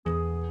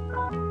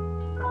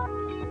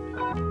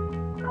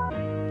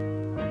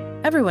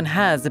Everyone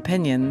has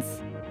opinions.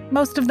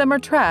 Most of them are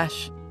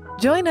trash.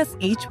 Join us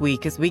each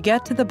week as we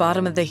get to the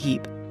bottom of the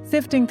heap,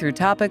 sifting through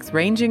topics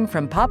ranging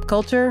from pop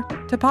culture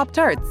to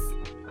Pop-Tarts.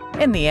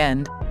 In the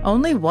end,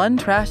 only one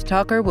trash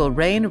talker will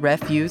reign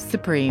refuse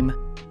supreme.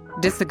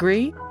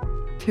 Disagree?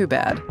 Too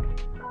bad.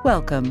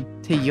 Welcome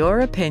to Your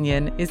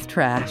Opinion is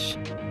Trash.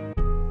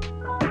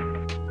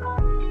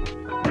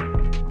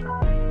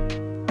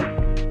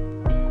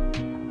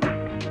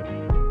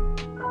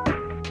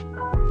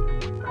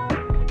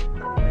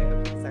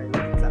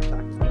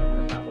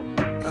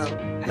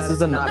 This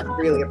is not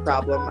really a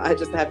problem. I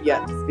just have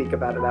yet to speak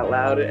about it out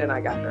loud, and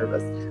I got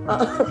nervous.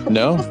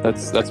 No,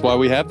 that's why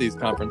we have these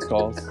conference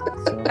calls.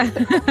 So.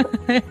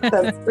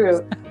 That's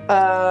true.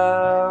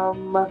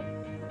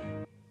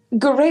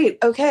 Great.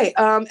 Okay.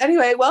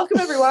 Anyway, welcome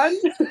everyone.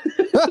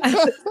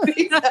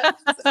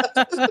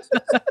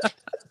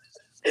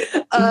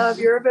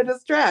 Your event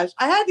is trash.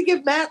 I had to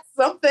give Matt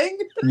something.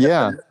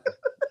 Yeah.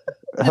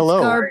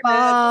 Hello.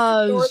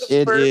 Garbage.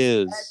 It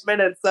is 10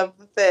 minutes of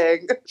the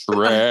thing.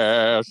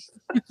 Trash.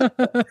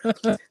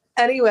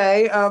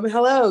 Anyway,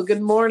 hello.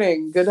 Good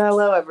morning. Good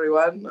hello,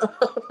 everyone.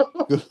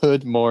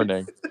 Good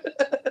morning.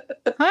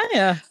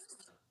 Hiya.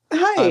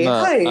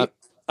 Hi.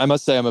 I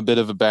must say I'm a bit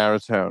of a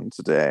baritone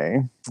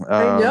today.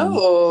 I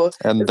know.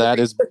 And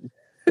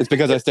it's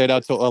because I stayed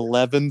out till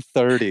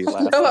 11:30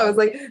 last No, I night. was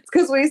like, it's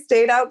because we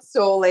stayed out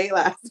so late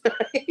last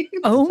night.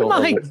 Oh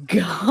my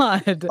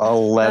God.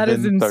 11:30. That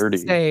is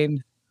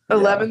insane.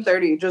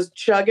 11:30, just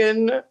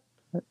chugging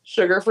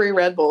sugar-free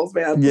Red Bulls,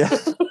 man. Yeah.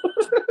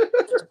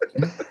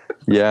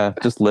 Yeah,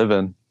 just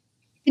living.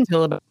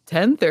 Until about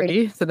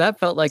 10:30, so that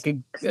felt like a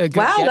good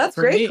Wow, get that's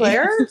for great, me.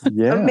 Claire.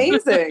 Yeah.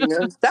 Amazing.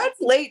 That's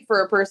late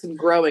for a person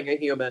growing a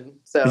human.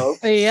 So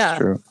Yeah,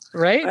 True.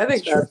 right? I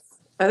think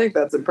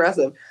that's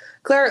impressive.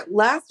 Claire,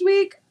 last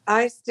week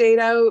I stayed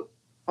out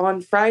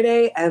on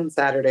Friday and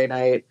Saturday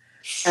night,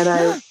 and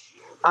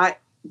I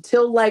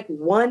till like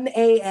 1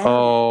 a.m.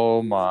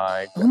 Oh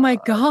my God. Oh my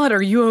God,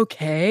 are you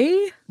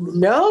okay?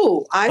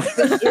 No, I've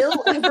been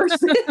ill ever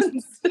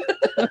since.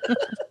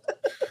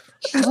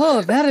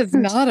 Oh, that is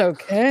not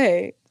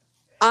okay.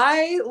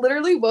 I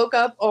literally woke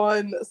up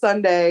on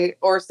Sunday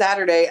or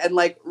Saturday and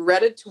like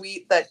read a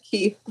tweet that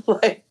Keith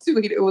like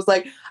tweeted. It was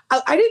like,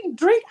 I didn't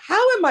drink. How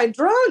am I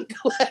drunk?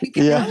 Like,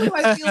 Yeah. how do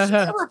I feel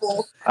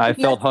terrible? I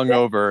felt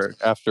hungover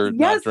after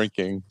not Yes.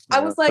 drinking. I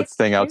was like,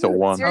 staying out till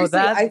 1. seriously,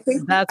 I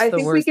think the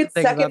we worst get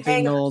thing about being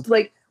secondhand, old.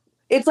 like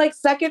it's like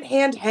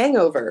secondhand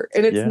hangover,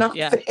 and it's not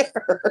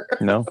fair.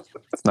 No,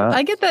 it's not.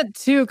 I get that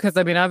too, because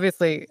I mean,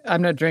 obviously,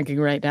 I'm not drinking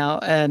right now,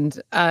 and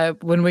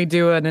when we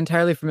do an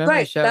entirely from memory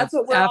Right, show, that's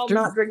what we're all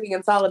not drinking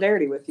in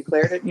solidarity with you,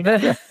 Claire. Didn't you?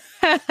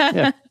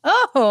 Yeah.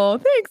 Oh,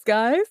 thanks,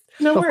 guys.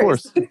 No Of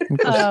worries. course.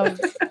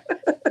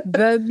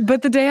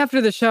 But the day after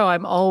the show,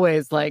 I'm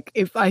always like,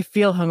 if I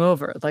feel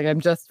hungover, like I'm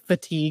just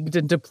fatigued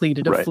and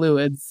depleted of Right.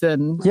 fluids,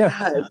 and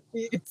God.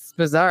 it's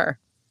bizarre.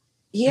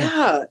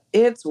 Yeah,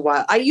 it's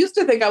wild. I used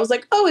to think, I was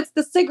like, oh, it's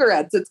the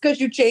cigarettes. It's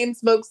because you chain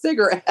smoke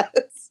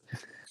cigarettes.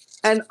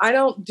 And I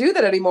don't do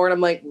that anymore. And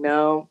I'm like,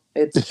 no,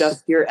 it's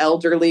just your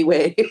elderly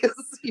ways.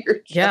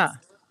 You're just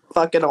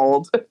fucking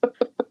old.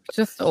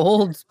 Just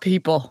old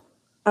people.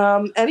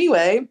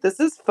 Anyway, this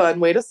is fun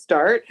way to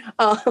start.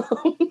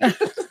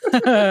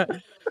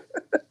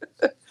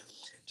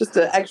 Just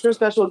an extra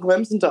special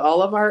glimpse into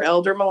all of our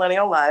elder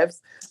millennial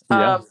lives.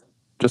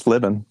 Just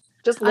living.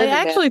 I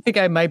actually think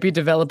I might be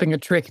developing a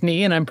trick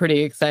knee, and I'm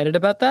pretty excited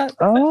about that.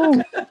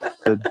 Oh,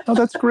 oh,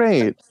 that's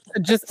great.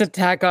 Just to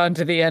tack on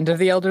to the end of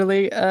the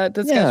elderly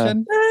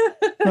discussion.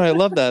 No, I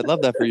love that.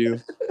 Love that for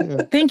you.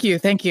 Yeah. Thank you.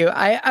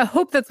 I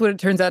hope that's what it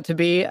turns out to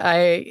be.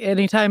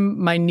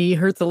 Anytime my knee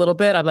hurts a little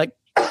bit, I'm like,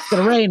 it's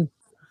gonna rain.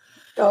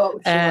 Oh,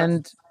 sure.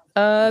 And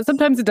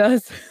sometimes it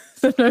does,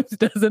 sometimes it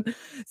doesn't.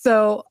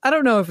 So I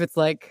don't know if it's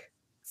like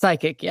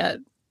psychic yet.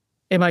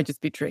 It might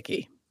just be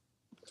tricky.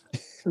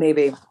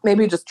 Maybe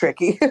just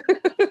tricky.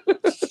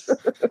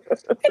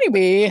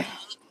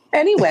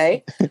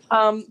 Anyway,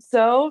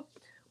 so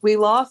we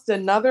lost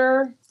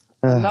another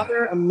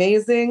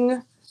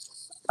amazing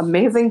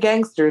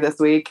gangster this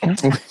week.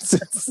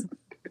 It's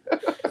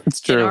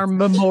true. In our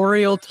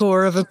memorial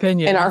tour of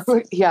opinion.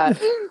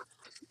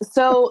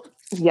 So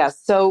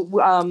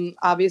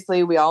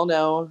obviously we all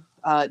know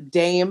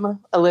Dame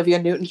Olivia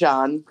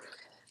Newton-John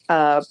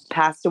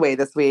passed away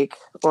this week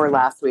or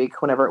last week,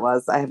 whenever it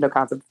was. I have no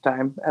concept of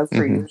time, as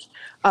per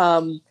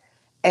usual.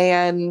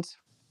 And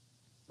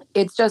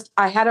it's just,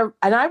 I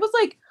was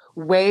like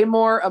way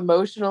more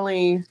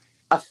emotionally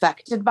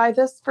affected by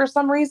this for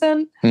some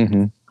reason.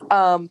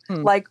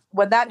 Like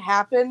when that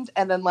happened,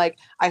 and then like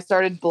I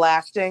started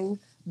blasting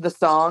the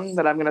song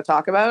that I'm going to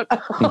talk about.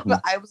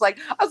 I was like,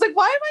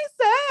 why am I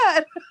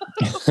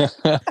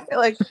sad? I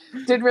like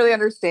didn't really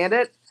understand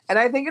it. And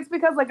I think it's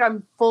because like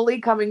I'm fully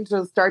coming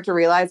to start to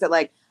realize that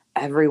like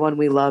everyone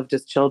we loved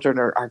as children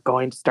are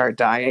going to start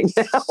dying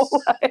now.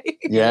 Like,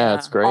 yeah,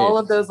 it's great. all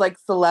of those like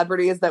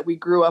celebrities that we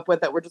grew up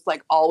with that were just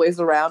like always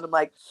around. I'm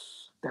like,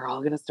 they're all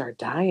going to start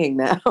dying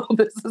now.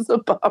 This is a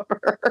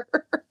bummer.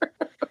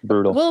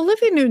 Brutal. Well,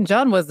 Olivia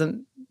Newton-John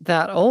wasn't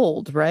that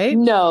old, right?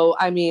 No,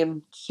 I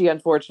mean, she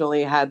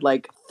unfortunately had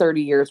like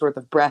 30 years worth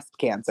of breast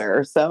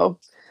cancer. So,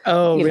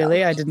 Oh, you know.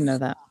 really? I didn't know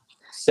that.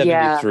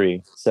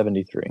 73.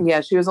 73.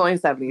 Yeah, she was only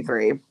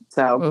 73.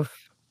 So,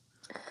 Oof.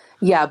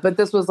 yeah, but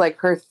this was like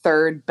her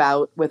third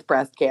bout with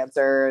breast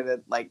cancer.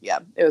 And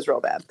it was real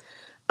bad.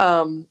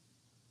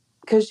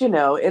 Because,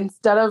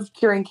 instead of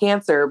curing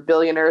cancer,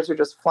 billionaires are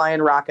just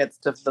flying rockets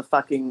to the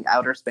fucking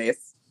outer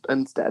space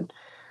instead.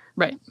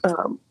 Right.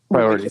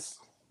 Priorities.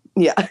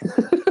 Yeah.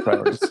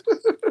 Priorities.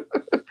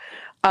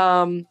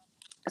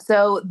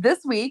 So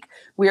this week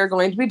we are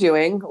going to be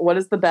doing what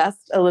is the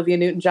best Olivia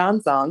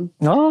Newton-John song.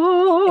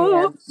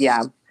 Oh.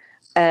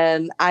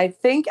 And I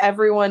think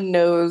everyone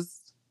knows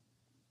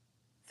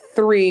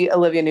 3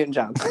 Olivia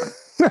Newton-John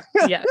songs.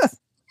 Yes.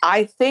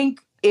 I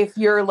think if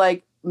you're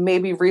like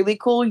maybe really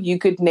cool, you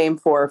could name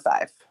 4 or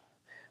 5.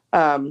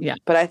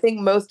 But I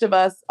think most of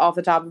us off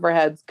the top of our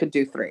heads could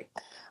do 3.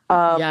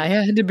 I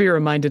had to be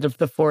reminded of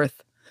the 4th.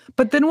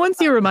 But then once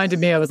you reminded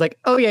me, I was like,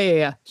 oh,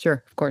 yeah.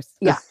 Sure, of course.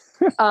 Yeah.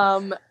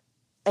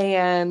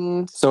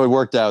 And so it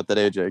worked out that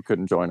AJ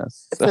couldn't join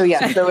us. So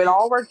it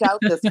all worked out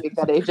this week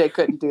that AJ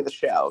couldn't do the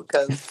show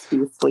because he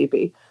was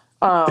sleepy.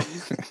 So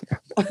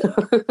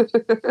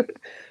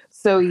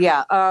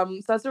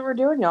that's what we're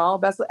doing,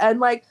 y'all. And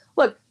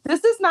look,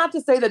 this is not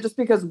to say that just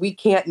because we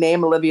can't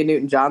name Olivia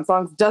Newton-John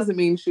songs doesn't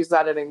mean she's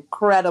not an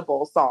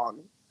incredible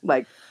song,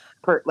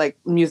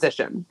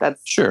 musician.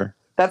 That's sure.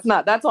 That's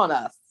on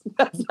us.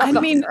 I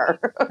mean, I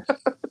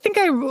think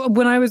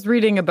when I was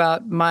reading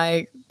about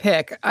my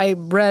pick, I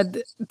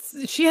read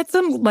she had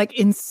some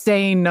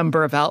insane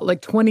number of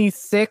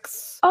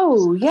 26.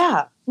 Oh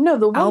yeah, no,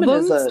 the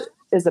woman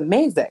is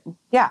amazing.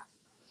 Yeah,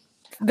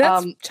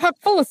 that's chock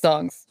full of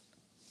songs.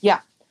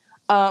 Yeah,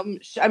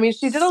 she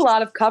did a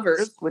lot of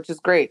covers, which is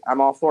great. I'm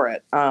all for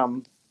it.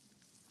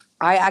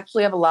 I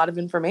actually have a lot of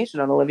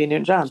information on Olivia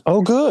Newton-John.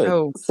 Oh,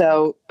 good.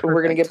 So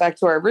we're gonna get back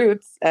to our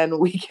roots, and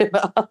we can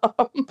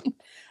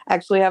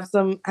actually have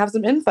some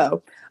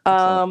info.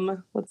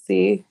 Let's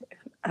see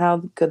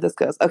how good this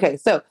goes. Okay,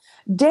 so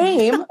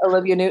Dame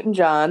Olivia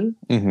Newton-John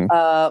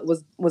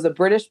was a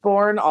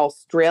British-born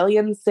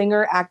Australian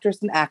singer,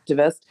 actress, and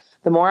activist.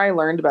 The more I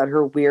learned about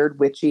her weird,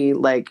 witchy,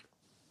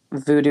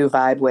 voodoo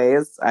vibe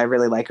ways, I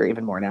really like her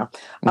even more now.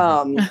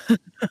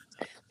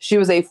 She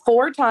was a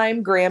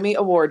 4-time Grammy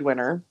Award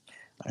winner.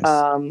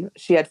 Nice.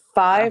 She had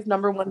 5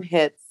 number 1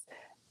 hits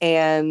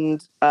and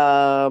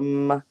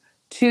 2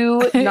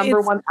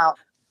 number 1 out.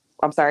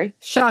 I'm sorry.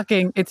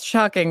 Shocking! It's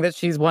shocking that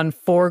she's won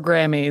 4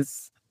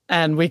 Grammys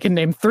and we can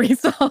name 3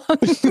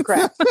 songs.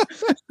 Correct.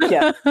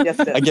 Yes.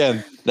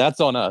 Again, that's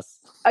on us.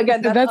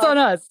 Again, that's on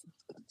us.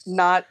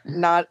 Not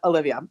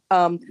Olivia.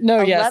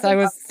 No, yes, I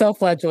was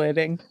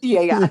self-flagellating.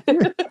 Yeah.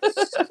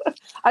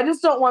 I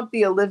just don't want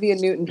the Olivia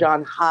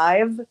Newton-John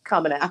hive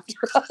coming after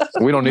us.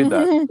 We don't need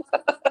that.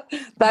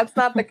 That's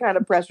not the kind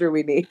of pressure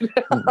we need.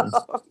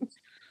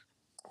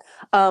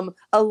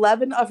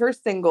 11 of her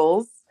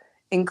singles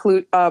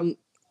include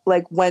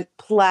went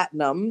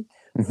platinum.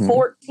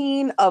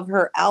 14 of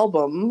her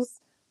albums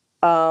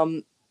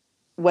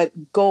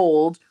went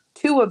gold.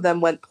 2 of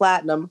them went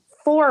platinum.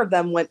 4 of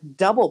them went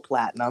double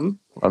platinum.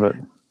 Love it.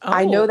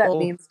 I know that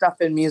means stuff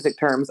in music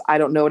terms. I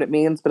don't know what it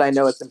means, but I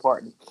know it's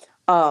important.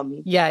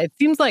 It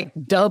seems like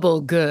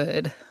double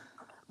good.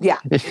 Yeah,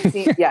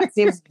 it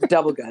seems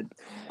double good.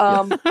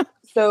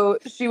 So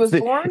she was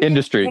born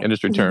industry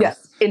term.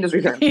 Yes,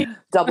 industry term.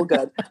 Double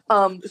good.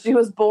 She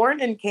was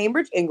born in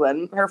Cambridge,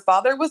 England. Her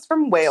father was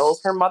from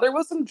Wales. Her mother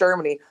was from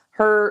Germany.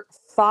 Her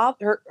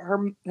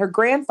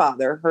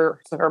grandfather,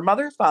 her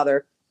mother's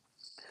father,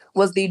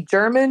 was the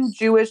German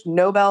Jewish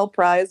Nobel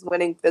Prize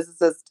winning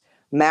physicist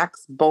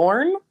Max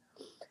Born.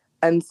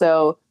 And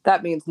so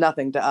that means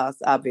nothing to us,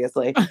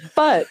 obviously.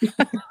 But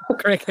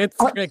crickets.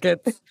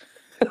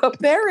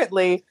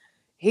 Apparently,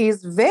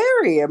 he's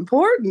very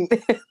important.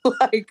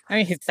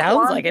 He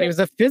sounds like it. He was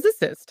a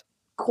physicist.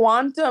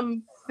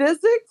 Quantum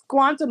physics,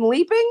 quantum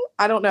leaping.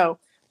 I don't know,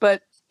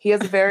 but he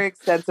has a very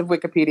extensive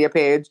Wikipedia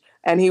page,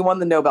 and he won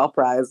the Nobel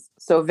Prize.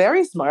 So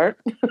very smart.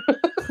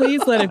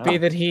 Please let it be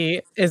that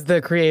he is the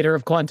creator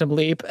of Quantum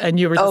Leap, and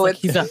you were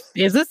just he's a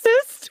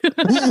physicist?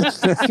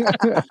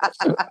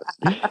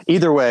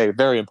 Either way,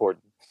 very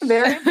important.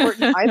 Very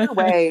important. Either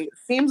way,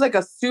 seems like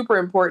a super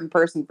important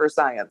person for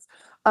science.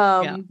 She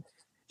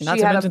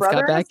had a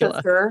brother and a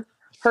sister.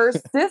 Her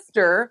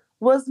sister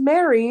was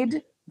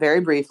married, very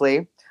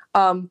briefly,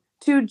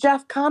 to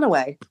Jeff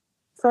Conaway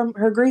from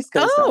her Grease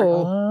co-star.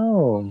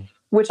 Oh.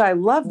 Which I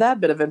love that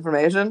bit of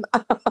information.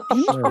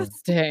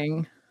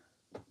 Interesting.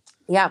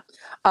 Yeah.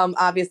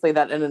 Obviously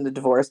that ended in a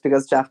divorce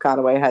because Jeff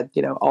Conaway had,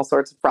 all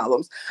sorts of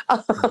problems.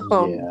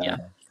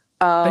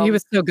 But he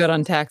was so good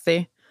on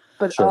Taxi.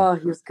 But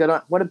he was good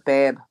on what a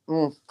babe.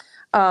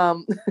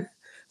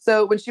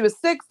 So when she was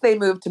 6, they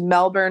moved to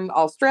Melbourne,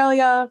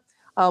 Australia.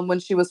 When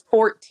she was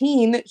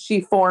 14,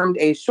 she formed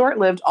a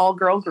short-lived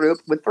all-girl group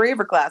with 3 of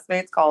her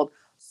classmates called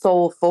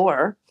Soul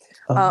 4.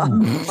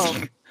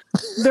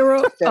 There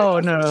were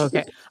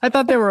okay. I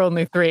thought there were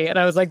only 3, and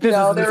I was like, "This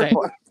is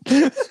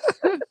insane."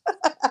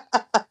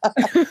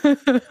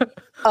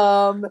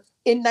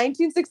 In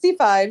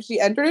 1965, she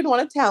entered and won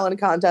a talent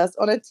contest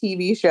on a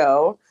TV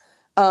show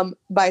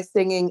by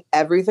singing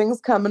 "Everything's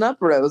Coming Up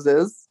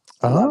Roses."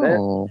 Love it.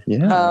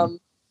 Yeah.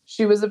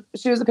 She was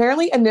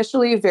apparently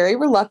initially very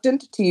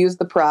reluctant to use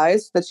the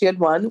prize that she had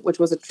won, which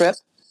was a trip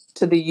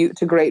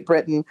to Great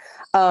Britain.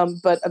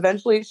 But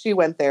eventually she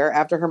went there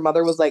after her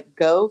mother was like,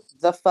 "Go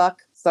the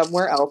fuck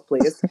somewhere else,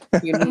 please.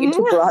 You need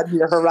to broaden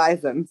your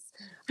horizons."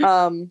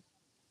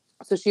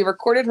 So she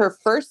recorded her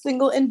first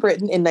single in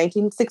Britain in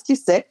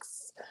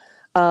 1966.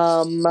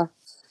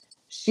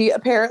 She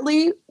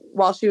apparently,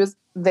 while she was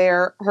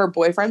there, her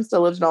boyfriend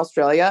still lived in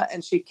Australia,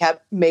 and she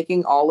kept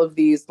making all of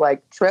these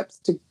like trips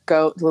to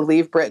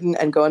leave Britain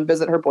and go and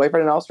visit her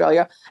boyfriend in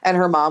Australia. And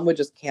her mom would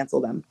just cancel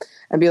them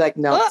and be like,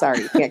 "No,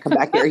 sorry, you can't come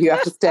back here. You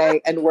have to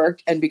stay and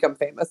work and become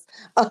famous."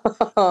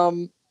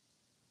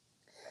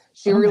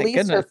 She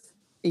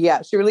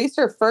released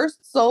her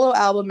first solo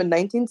album in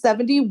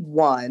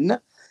 1971.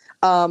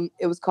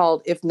 It was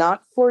called "If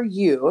Not For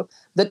You."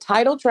 The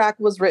title track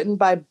was written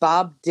by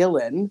Bob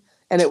Dylan,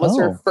 and it was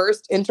her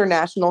first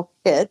international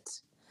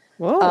hit.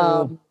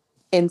 Whoa.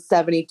 In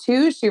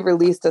 72, she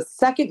released a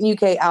second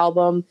UK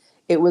album.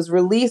 It was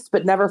released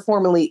but never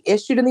formally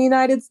issued in the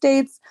United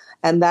States,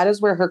 and that is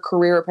where her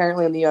career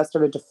apparently in the US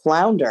started to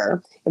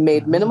flounder. It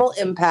made minimal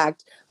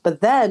impact,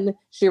 but then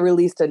she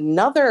released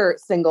another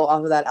single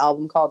off of that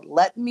album called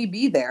 "Let Me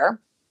Be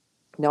There."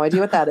 No idea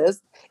what that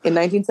is. In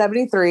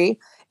 1973.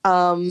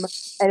 And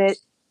it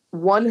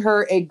won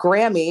her a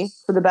Grammy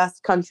for the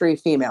best country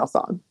female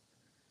song.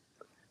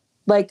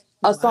 Like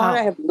a song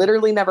I have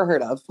literally never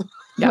heard of.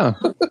 Yeah.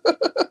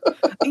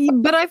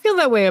 But I feel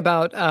that way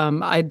about,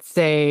 I'd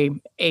say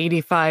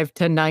 85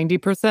 to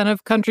 90%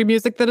 of country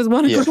music that is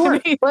won a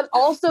Grammy. But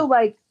also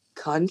like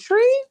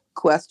country?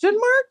 Question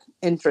mark?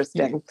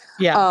 Interesting.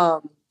 Yeah.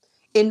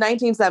 In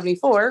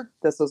 1974,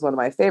 this was one of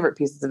my favorite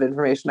pieces of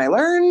information I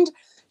learned.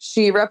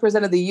 She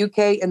represented the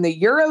UK in the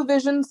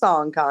Eurovision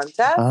Song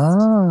Contest.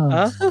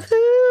 Oh.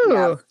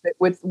 Yeah,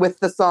 with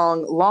the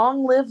song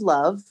 "Long Live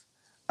Love."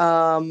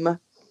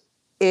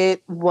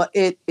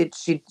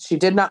 She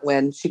did not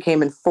win. She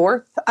came in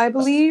fourth, I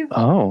believe.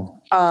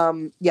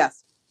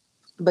 Yes.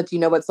 But do you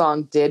know what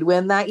song did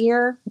win that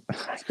year?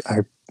 I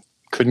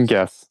couldn't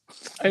guess.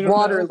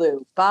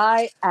 Waterloo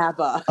by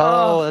ABBA.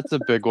 Oh, that's a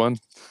big one.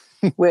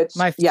 Which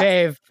my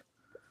fave.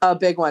 A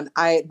big one.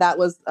 That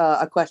was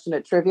a question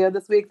at trivia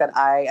this week that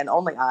I and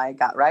only I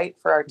got right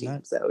for our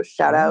team. So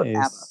shout out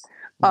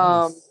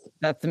ABBA.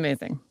 That's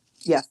amazing.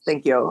 Yes,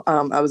 thank you.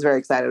 I was very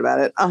excited about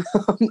it.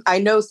 I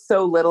know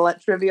so little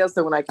at trivia,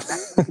 so when I can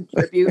actually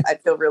contribute, I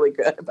feel really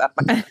good about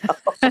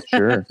myself.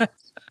 Sure.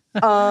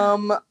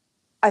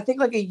 I think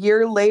like a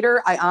year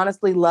later, "I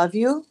Honestly Love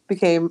You"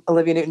 became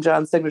Olivia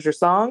Newton-John's signature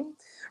song,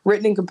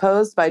 written and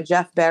composed by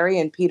Jeff Barry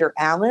and Peter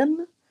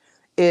Allen.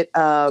 It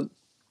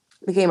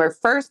became her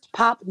first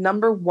pop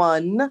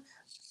 #1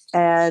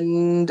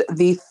 and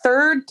the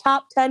third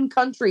top 10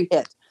 country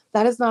hit.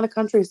 That is not a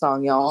country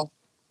song, y'all.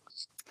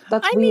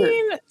 That's weird. I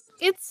mean,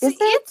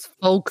 it's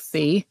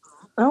folksy.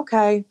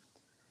 Okay.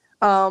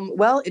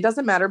 Well, it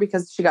doesn't matter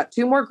because she got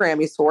 2 more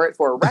Grammys for it,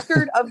 for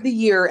Record of the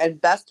Year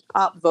and Best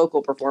Pop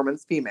Vocal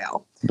Performance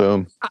Female.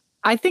 Boom.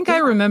 I think I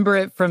remember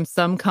it from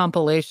some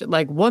compilation,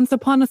 like Once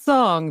Upon a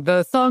Song,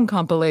 the song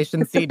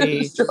compilation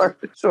CD.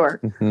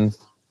 Sure.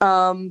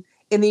 Mm-hmm.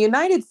 In the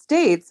United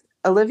States,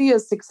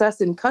 Olivia's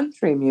success in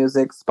country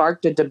music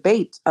sparked a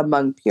debate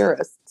among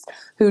purists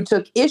who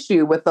took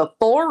issue with the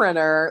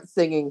foreigner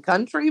singing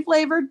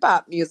country-flavored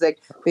pop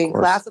music being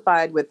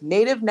classified with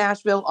native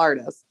Nashville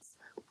artists.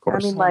 Of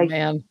course. I mean, like,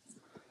 man.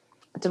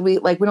 we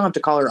don't have to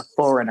call her a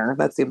foreigner.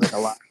 That seems like a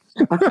lot.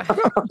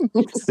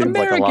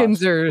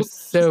 Americans are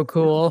so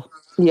cool.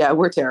 Yeah,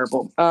 we're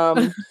terrible.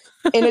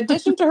 In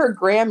addition to her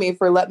Grammy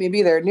for "Let Me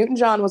Be There,"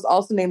 Newton-John was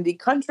also named the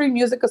Country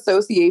Music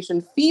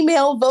Association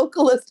Female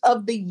Vocalist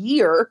of the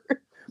Year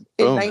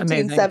in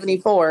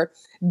 1974,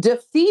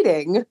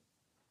 defeating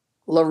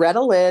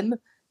Loretta Lynn,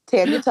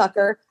 Tanya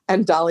Tucker,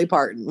 and Dolly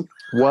Parton.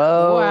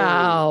 Whoa.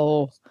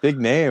 Wow. Big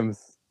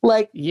names.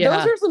 Those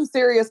are some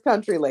serious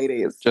country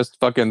ladies. Just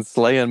fucking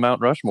slaying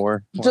Mount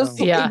Rushmore.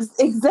 Wow.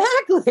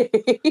 Exactly.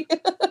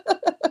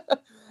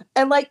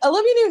 And like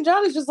Olivia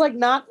Newton-John is just like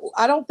not,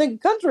 I don't think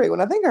country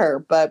when I think of her,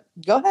 but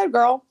go ahead,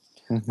 girl.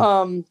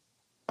 Mm-hmm.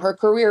 Her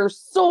career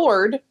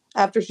soared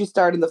after she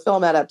starred in the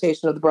film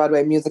adaptation of the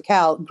Broadway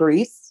musical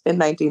Grease in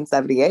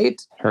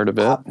 1978. Heard of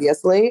it.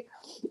 Obviously.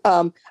 I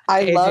love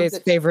AJ's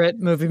favorite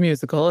movie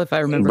musical, if I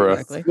remember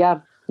correctly. Yeah.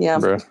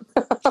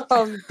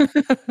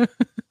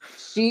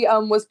 She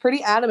was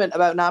pretty adamant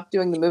about not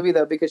doing the movie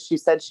though, because she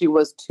said she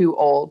was too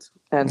old.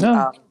 And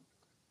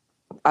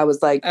I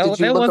was like, did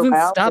you look wasn't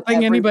around?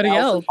 stopping anybody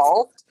else.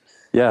 Involved?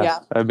 Yeah,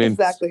 I mean,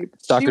 exactly.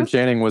 Stockard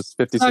Channing was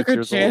 56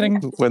 years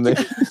old when they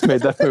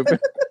made that movie. I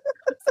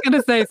was going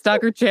to say,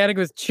 Stockard Channing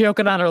was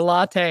choking on her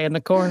latte in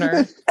the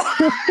corner.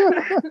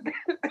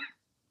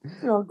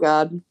 Oh,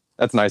 God.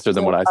 That's nicer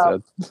than what I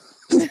said.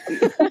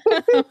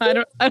 I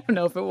don't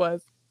know if it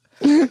was.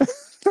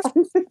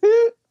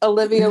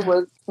 Olivia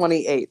was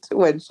 28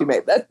 when she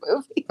made that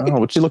movie. Oh,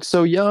 but she looks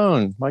so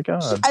young. My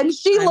God. And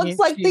she looks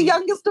like the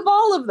youngest of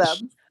all of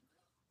them.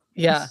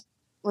 Yeah.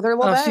 With her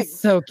little bang. She's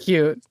so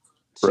cute.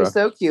 She's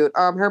so cute.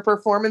 Her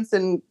performance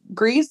in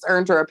Grease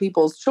earned her a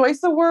People's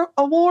Choice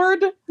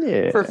Award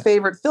for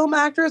favorite film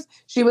actress.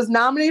 She was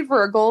nominated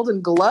for a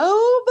Golden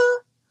Globe.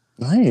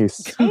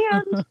 Nice.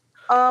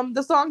 And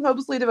the song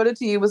 "Hopelessly Devoted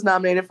to You" was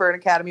nominated for an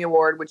Academy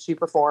Award, which she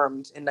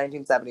performed in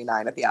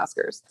 1979 at the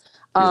Oscars.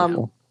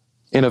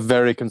 In a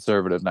very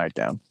conservative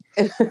nightgown.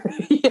 Yes,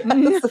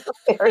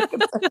 very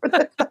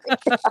conservative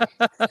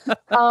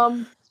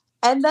nightgown.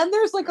 And then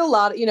there's like a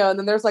lot, and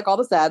then there's like all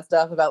the sad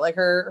stuff about like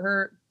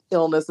her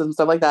illness and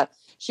stuff like that.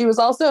 She was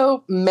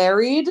also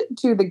married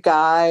to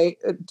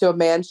a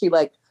man she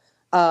like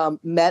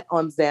met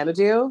on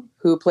Xanadu,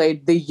 who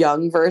played the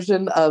young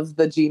version of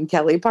the Gene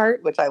Kelly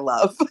part, which I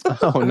love.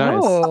 Oh,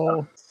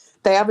 nice.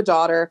 They have a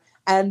daughter.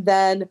 And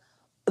then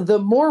the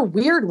more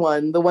weird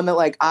one, the one that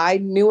like I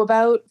knew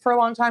about for a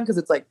long time, because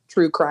it's like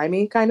true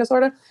crimey kind of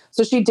sort of.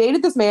 So she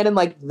dated this man in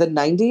like the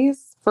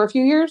 90s for a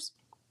few years.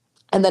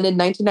 And then in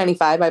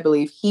 1995, I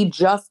believe, he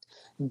just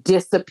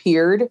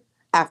disappeared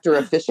after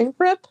a fishing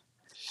trip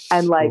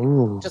and like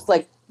just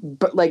like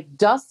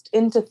dust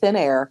into thin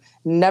air,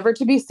 never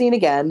to be seen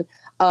again.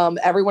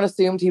 Everyone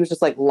assumed he was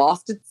just like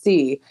lost at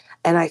sea.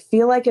 And I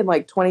feel like in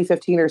like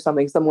 2015 or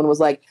something, someone was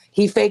like,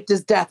 he faked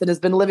his death and has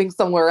been living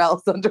somewhere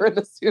else under an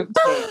assumed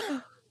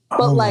name.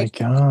 But my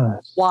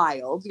God.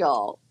 Wild,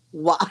 y'all.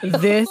 Wild.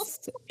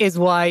 This is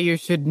why you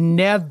should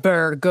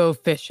never go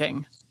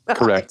fishing.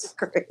 Correct.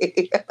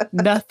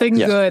 Nothing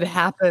good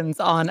happens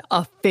on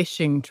a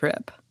fishing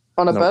trip.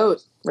 On a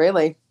boat,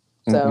 really.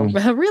 So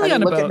really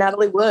on a boat. Look at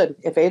Natalie Wood.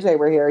 If AJ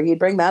were here, he'd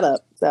bring that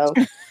up. So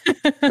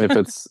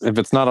if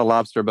it's not a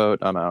lobster boat,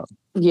 I'm out.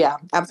 Yeah,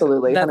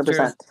 absolutely.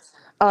 100%.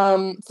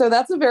 So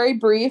that's a very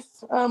brief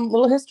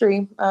little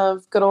history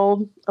of good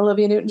old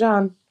Olivia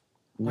Newton-John.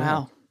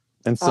 Wow.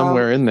 And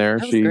somewhere in there,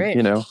 she, great.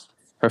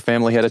 her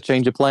family had a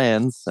change of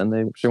plans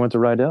and she went to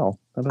Rydell.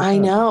 I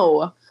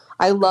know.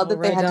 I love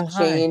that they had to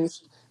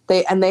change.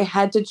 They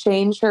had to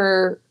change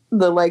the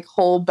like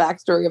whole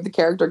backstory of the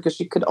character because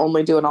she could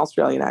only do an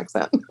Australian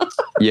accent.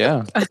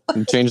 Yeah.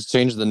 And change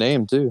the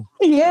name too.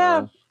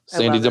 Yeah.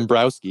 Sandy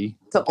Dombrowski.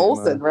 To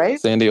Olsen, right?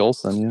 Sandy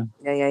Olsen,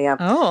 yeah. Yeah.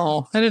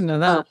 Oh, I didn't know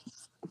that.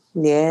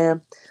 Yeah.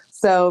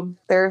 So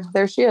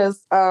there she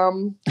is.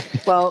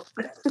 Well,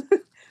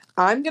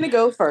 I'm going to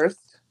go first.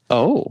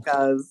 Oh.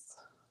 Because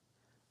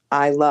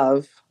I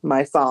love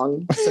my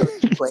song so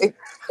deeply.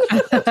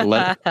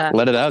 Let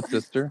it out,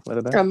 sister. Let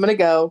it out. I'm going to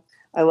go.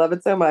 I love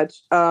it so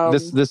much.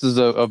 This is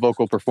a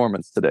vocal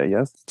performance today,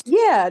 yes?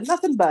 Yeah,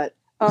 nothing but.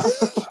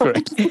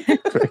 Great.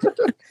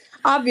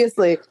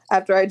 Obviously,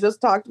 after I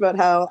just talked about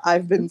how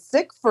I've been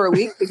sick for a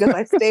week because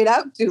I stayed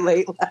out too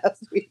late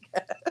last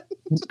weekend.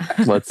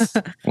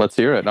 Let's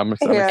hear it. I'm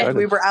excited.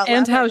 We were out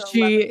and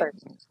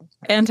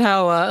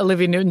how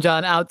Olivia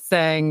Newton-John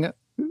outsang.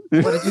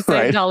 What did you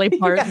say, right. Dolly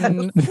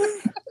Parton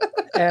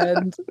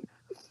and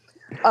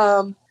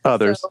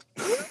others,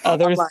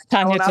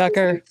 Tanya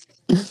Tucker.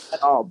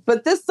 At all.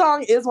 But this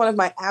song is one of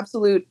my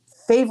absolute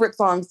favorite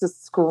songs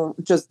to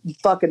just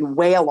fucking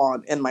wail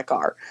on in my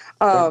car.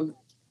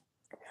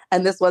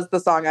 And this was the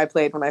song I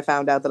played when I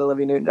found out that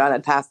Olivia Newton-John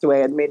had passed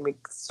away and made me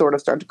sort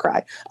of start to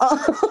cry.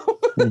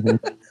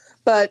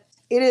 But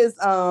it is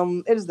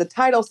the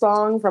title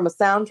song from a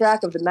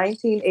soundtrack of the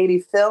 1980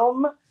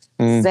 film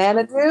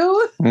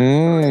Xanadu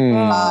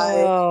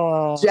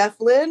by Jeff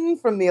Lynne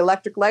from the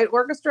Electric Light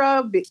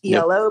Orchestra,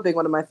 ELO, being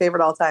one of my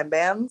favorite all-time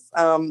bands.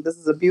 This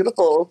is a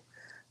beautiful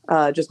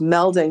just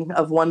melding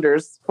of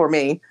wonders for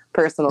me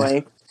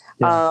personally.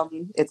 Yeah.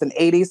 It's an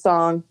 80s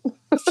song.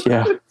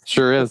 Yeah,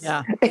 sure is.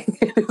 Yeah.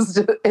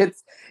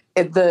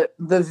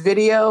 The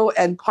video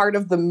and part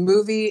of the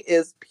movie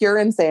is pure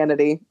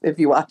insanity if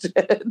you watch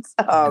it.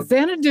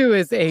 Xanadu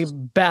is a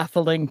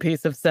baffling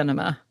piece of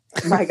cinema.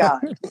 My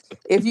God.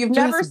 If you've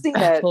never seen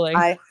it,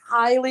 I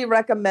highly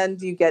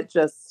recommend you get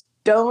just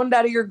stoned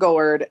out of your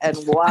gourd and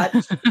watch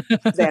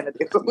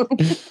Xanadu.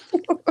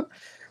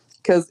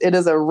 Because it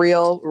is a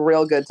real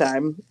good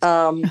time.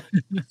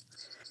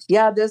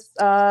 It's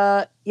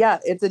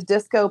a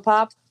disco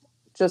pop,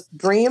 just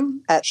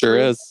dream at sure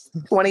is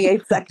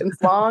 28 seconds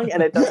long,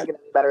 and it doesn't get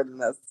any better than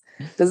this.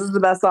 This is the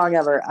best song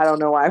ever. I don't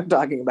know why I'm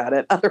talking about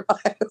it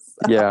otherwise.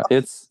 Yeah,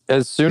 it's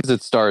as soon as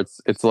it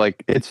starts, it's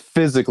like it's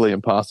physically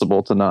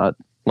impossible to not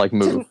like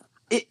move.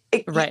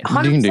 Right.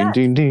 Ding ding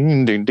ding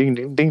ding ding ding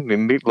ding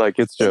ding ding. Like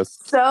it's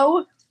just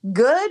so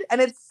good, and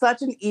it's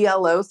such an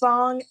ELO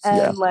song,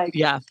 and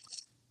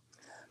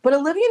But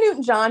Olivia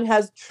Newton-John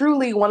has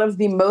truly one of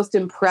the most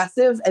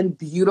impressive and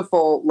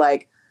beautiful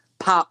like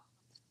pop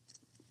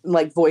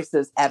like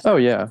voices ever. Oh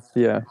yeah.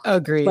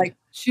 Agreed. Like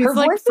she's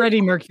like Freddie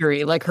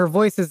Mercury. Like her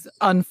voice is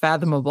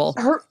unfathomable.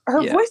 Her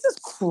voice is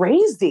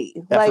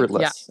crazy.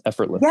 Effortless.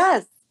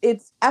 Yes,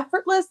 it's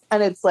effortless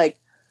and it's like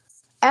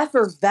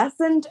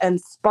effervescent and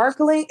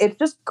sparkling. It's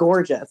just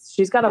gorgeous.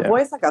 She's got a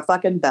voice like a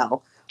fucking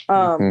bell.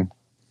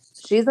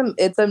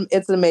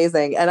 It's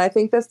amazing, and I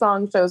think this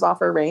song shows off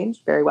her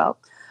range very well.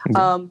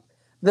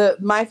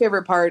 My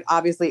favorite part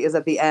obviously is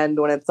at the end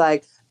when it's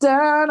like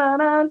dun, dun,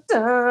 dun,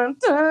 dun,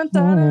 dun,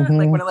 dun,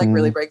 like when it like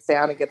really breaks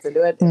down and gets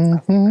into it.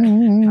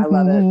 I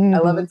love it. I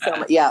love it so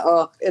much. Yeah.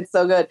 Oh, it's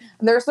so good.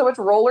 And there's so much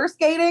roller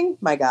skating.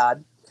 My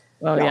God.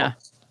 Oh yeah.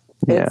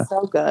 It's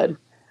so good.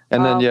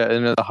 And then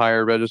in the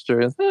higher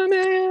register, it's,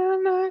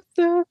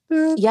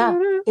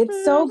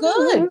 it's so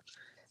good.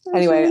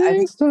 Anyway,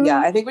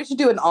 I think we should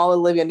do an all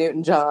Olivia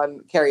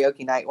Newton-John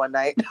karaoke night one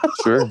night.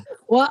 Sure.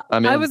 Well,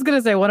 I was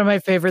gonna say one of my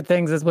favorite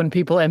things is when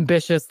people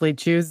ambitiously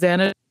choose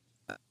Xanadu.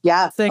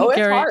 Yeah, sing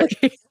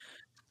karaoke.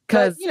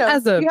 Because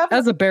as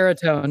a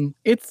baritone,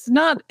 it's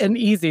not an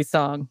easy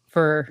song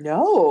for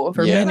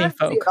many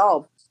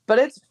folk. But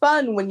it's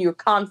fun when you're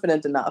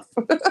confident enough.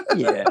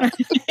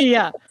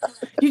 Yeah.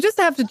 You just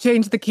have to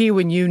change the key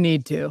when you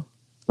need to.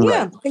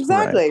 Yeah,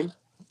 exactly.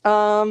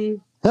 Right.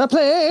 A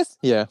place.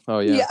 Yeah. Oh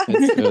yeah.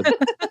 It's good.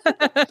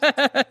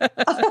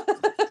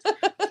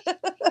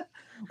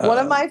 One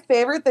of my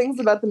favorite things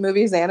about the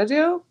movie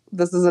Xanadu,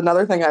 this is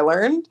another thing I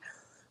learned,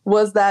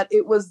 was that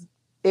it was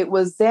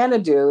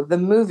Xanadu, the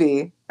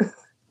movie,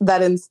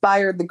 that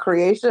inspired the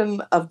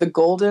creation of the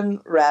Golden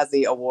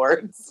Razzie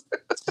Awards.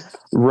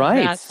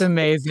 Right. That's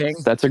amazing.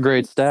 That's a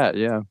great stat.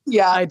 Yeah.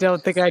 Yeah. I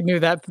don't think I knew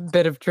that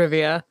bit of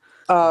trivia.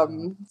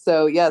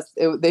 So yes,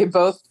 they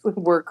both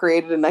were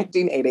created in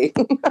 1980.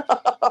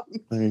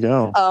 There you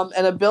go.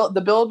 And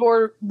the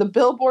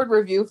Billboard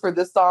review for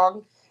this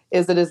song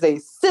is it is a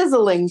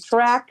sizzling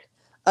track.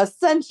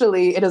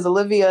 Essentially, it is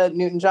Olivia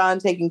Newton-John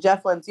taking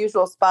Jeff Lynne's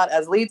usual spot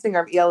as lead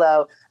singer of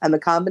ELO, and the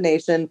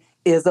combination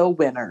is a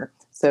winner.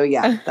 So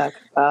yeah,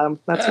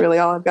 that's really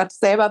all I've got to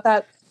say about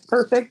that.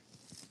 Perfect,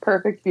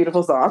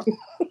 beautiful song.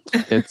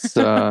 It's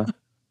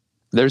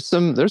there's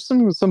some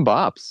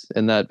bops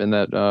in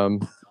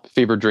that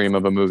fever dream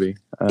of a movie.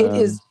 It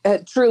is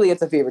truly,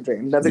 it's a fever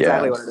dream. That's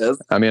exactly what it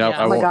is. I mean,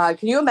 oh my God,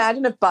 can you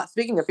imagine if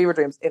speaking of fever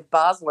dreams, if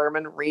Baz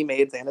Luhrmann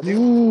remade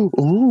Xanadu?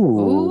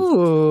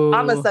 Ooh.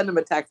 I'm gonna send him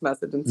a text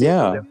message and see.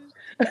 Yeah.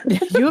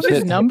 You have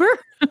his number?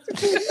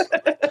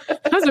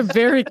 That was a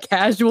very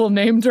casual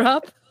name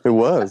drop. It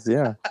was,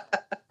 yeah.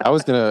 I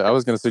was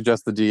gonna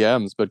suggest the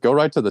DMs, but go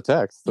right to the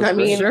text. That's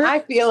I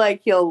feel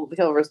like he'll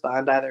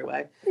respond either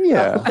way.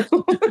 Yeah.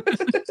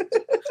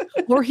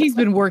 Or he's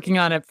been working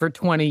on it for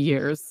 20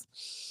 years.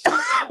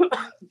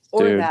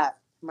 Or that.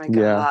 My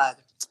God.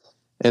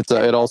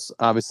 It also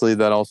obviously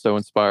that also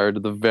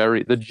inspired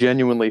the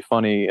genuinely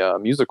funny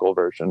musical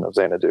version of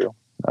Xanadu.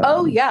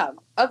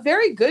 A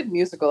very good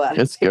musical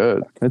adaptation. It's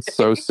good. It's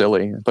so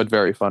silly, but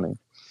very funny.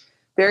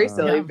 Very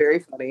silly, very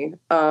funny.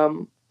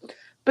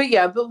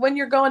 But when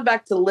you're going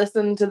back to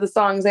listen to the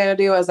song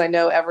Xanadu, as I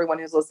know everyone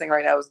who's listening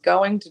right now is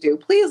going to do,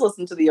 please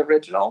listen to the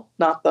original,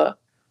 not the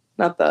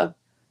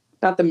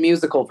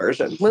musical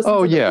version. Listen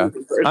to the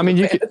movie version. I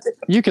mean,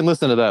 you can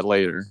listen to that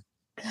later.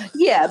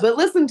 Yeah, but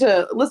listen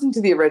to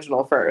the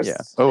original first. Yeah.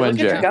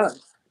 ONJ.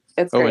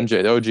 It's great.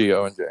 ONJ.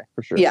 ONJ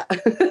for sure. Yeah.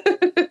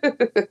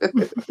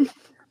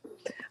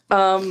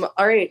 All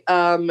right.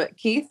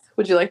 Keith,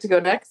 would you like to go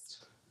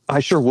next? I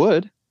sure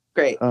would.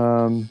 Great.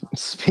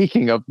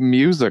 Speaking of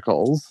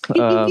musicals,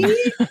 I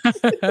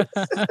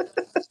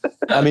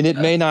mean, it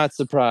may not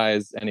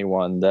surprise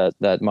anyone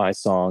that my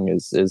song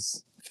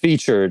is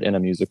featured in a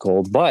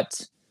musical,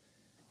 but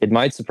it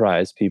might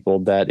surprise people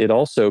that it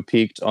also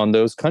peaked on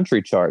those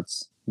country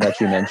charts that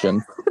you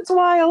mentioned. It's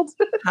wild.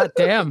 God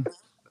damn.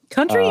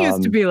 Country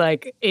used to be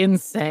like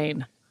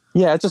insane.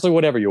 Yeah, it's just like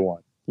whatever you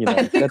want. You know,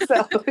 I think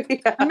so.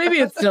 Yeah. Maybe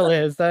it still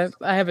is. I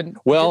haven't.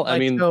 Well, I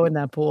mean, go in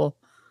that pool.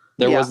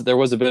 There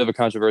was a bit of a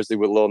controversy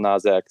with Lil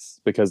Nas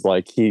X because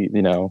like he,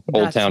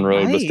 Old Town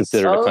Road was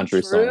considered a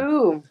country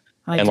song.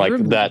 And like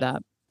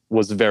that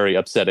was very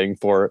upsetting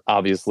for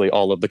obviously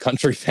all of the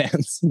country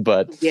fans.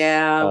 But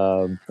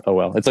oh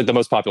well, it's like the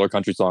most popular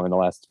country song in the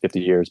last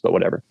 50 years, but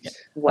whatever.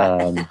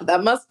 Wow.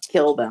 That must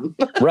kill them.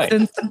 Right.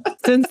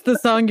 Since the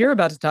song you're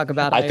about to talk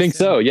about. I think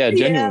so. Yeah,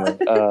 genuinely.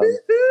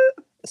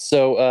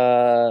 So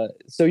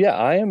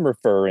I am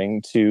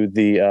referring to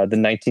the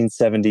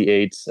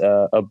 1978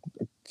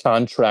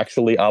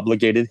 contractually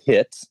obligated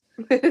hit,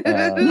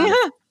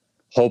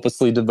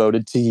 Hopelessly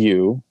Devoted to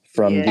You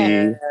from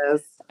the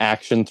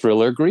action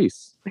thriller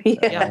Grease.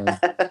 This,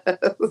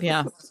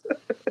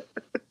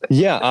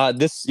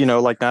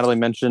 like Natalie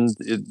mentioned,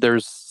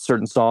 there's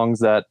certain songs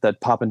that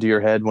pop into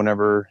your head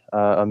whenever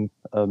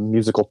a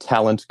musical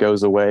talent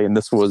goes away, and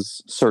this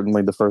was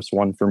certainly the first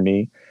one for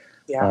me.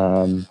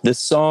 This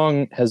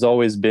song has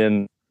always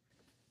been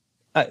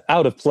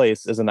out of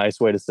place, is a nice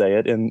way to say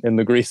it, in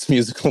the Grease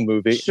musical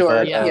movie.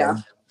 Sure,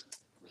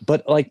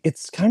 but like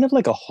it's kind of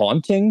like a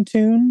haunting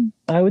tune,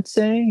 I would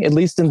say, at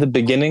least in the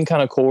beginning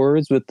kind of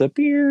chords with the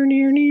near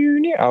near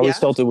near. I always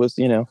felt it was,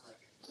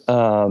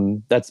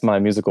 that's my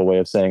musical way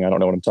of saying I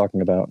don't know what I'm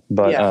talking about.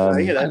 But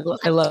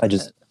I love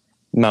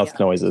mouth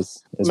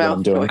noises is what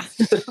I'm doing.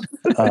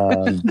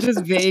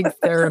 Just vague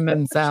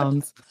theremin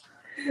sounds.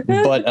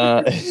 But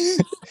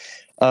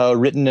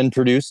written and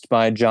produced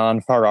by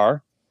John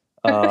Farrar.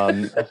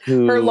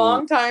 who her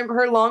longtime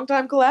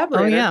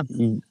collaborator. Oh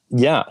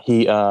yeah,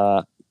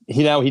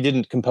 he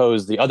didn't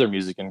compose the other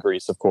music in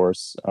Grease, of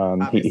course.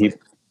 He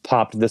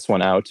popped this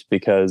one out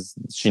because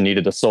she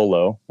needed a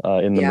solo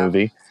in the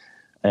movie.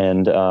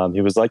 And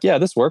he was like, yeah,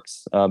 this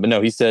works. But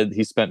no, he said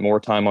he spent more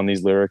time on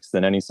these lyrics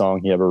than any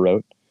song he ever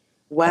wrote.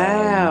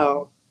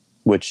 Wow.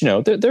 Which,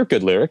 they're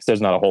good lyrics.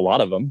 There's not a whole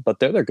lot of them, but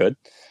they're good.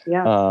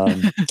 Yeah.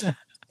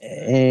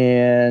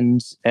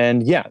 And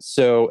yeah,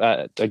 so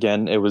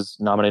again, it was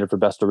nominated for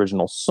Best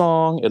Original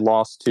Song. It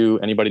lost to,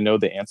 anybody know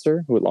the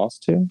answer? Who it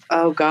lost to?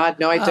 Oh God,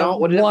 no, I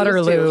don't. What did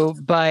Waterloo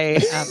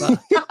by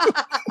ABBA.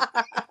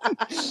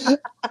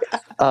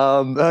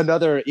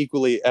 Another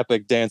equally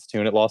epic dance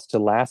tune. It lost to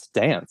Last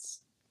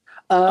Dance.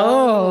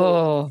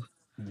 Oh.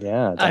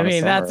 Yeah. I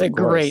mean, Summer, that's a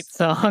great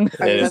song.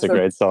 It is a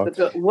great song.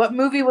 What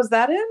movie was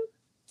that in?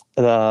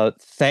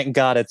 Thank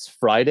God It's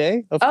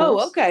Friday, of course.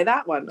 Oh, okay,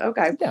 that one.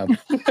 Okay. Yeah.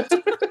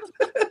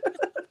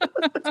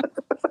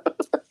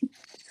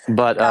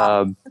 But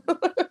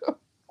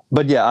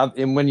yeah,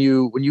 and when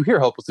you hear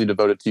Hopelessly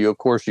Devoted to You, of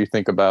course you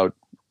think about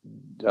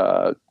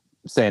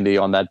Sandy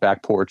on that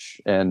back porch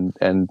and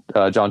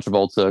John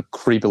Travolta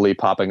creepily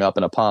popping up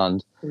in a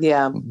pond.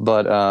 Yeah.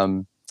 But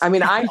I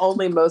mean, I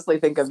only mostly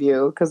think of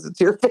you because it's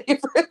your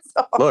favorite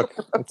song. Look,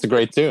 it's a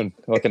great tune.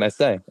 What can I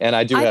say? And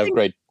I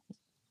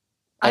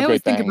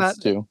always think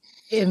about too.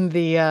 In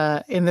the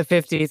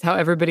 50s, how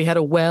everybody had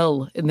a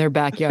well in their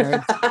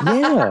backyard.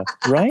 Yeah,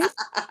 right?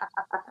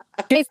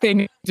 In case they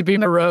need to be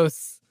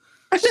morose.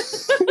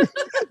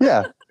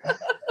 Yeah,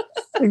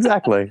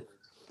 exactly.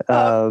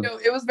 No,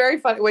 it was very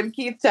funny when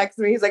Keith texted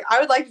me. He's like, "I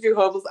would like to do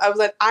Hopeless." I was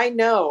like, "I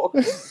know."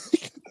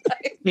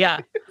 Yeah.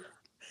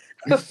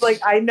 Like,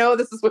 I know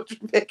this is what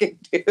you're picking,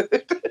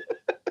 dude.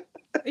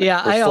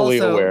 Yeah, I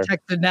also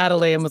texted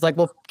Natalie and was like,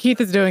 "Well, Keith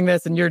is doing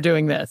this, and you're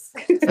doing this."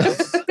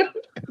 So.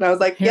 And I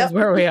was like, "Here's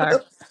where we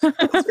are."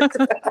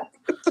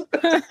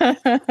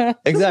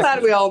 Exactly.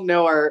 Glad we all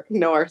know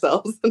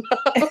ourselves.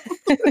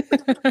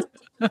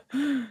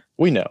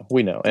 We know.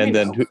 And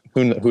then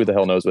who the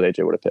hell knows what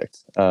AJ would have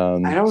picked?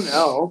 I don't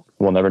know.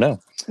 We'll never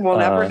know. We'll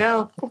never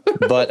know.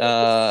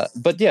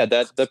 but yeah,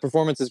 that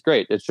performance is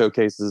great. It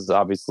showcases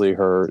obviously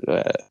her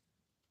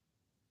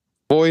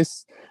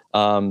voice.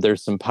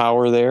 There's some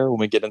power there when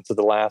we get into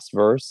the last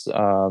verse.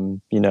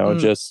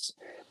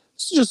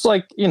 Just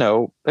like,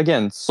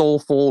 again,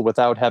 soulful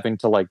without having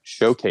to like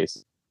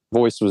showcase.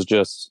 Voice was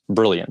just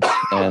brilliant.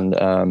 And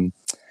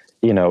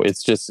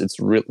it's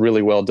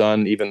really well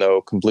done, even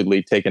though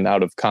completely taken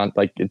out of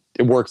it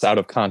works out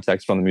of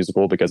context from the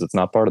musical because it's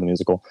not part of the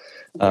musical.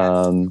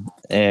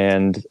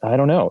 And I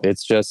don't know,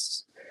 it's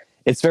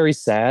very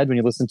sad when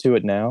you listen to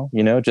it now,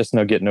 just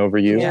No Getting Over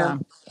You. Yeah.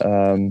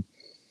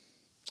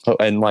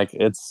 And like,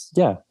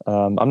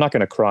 I'm not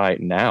going to cry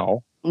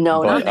now.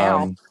 No, not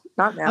now.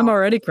 Not now. I'm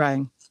already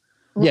crying.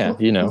 Yeah.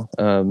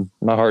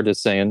 My heart is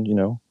saying,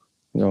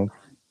 don't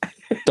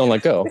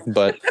let go,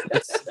 but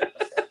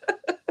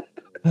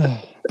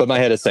but my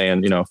head is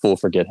saying, fool,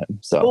 forget him.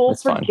 So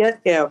it's fine. Forget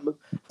him.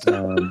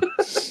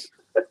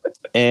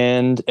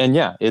 And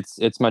yeah,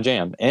 it's my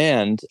jam.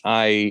 And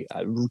I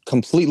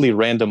completely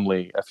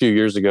randomly a few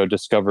years ago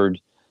discovered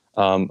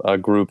a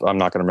group. I'm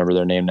not going to remember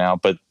their name now,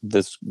 but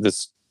this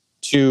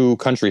two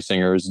country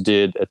singers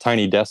did a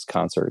Tiny Desk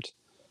concert,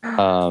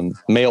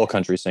 male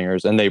country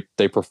singers, and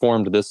they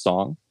performed this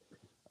song.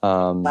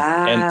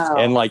 Wow.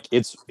 And like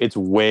it's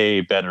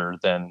way better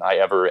than I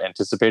ever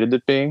anticipated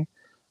it being.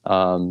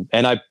 And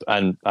I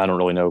don't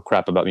really know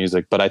crap about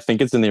music, but I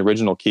think it's in the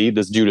original key.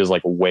 This dude is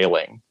like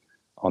wailing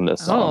on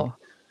this song.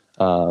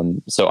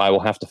 So I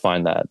will have to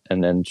find that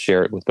and then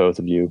share it with both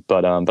of you.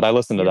 But I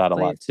listen to that a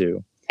lot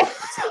too.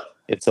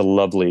 It's a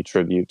lovely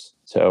tribute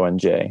to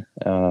ONJ.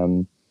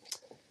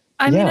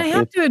 I mean, I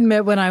have to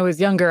admit, when I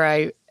was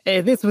younger,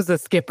 this was a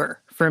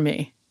skipper for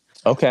me.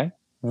 Okay.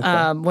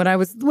 When I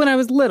was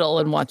little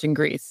and watching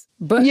Grease,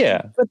 but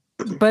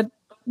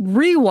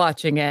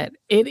rewatching it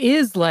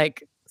is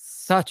like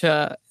such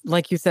a,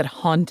 like you said,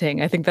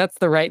 haunting. I think that's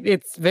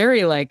it's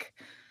very like,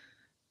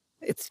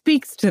 it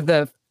speaks to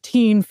the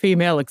teen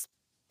female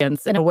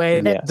experience in a way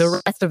that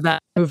the rest of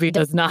that movie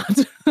does not.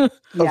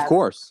 Of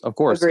course.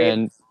 Agreed.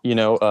 And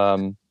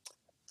when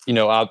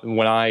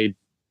I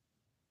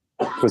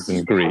was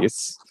in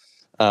Greece,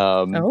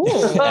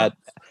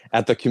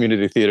 at the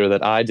community theater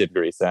that I did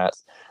Grease at,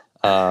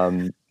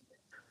 I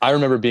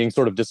remember being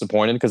sort of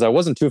disappointed because I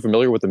wasn't too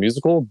familiar with the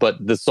musical, but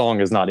the song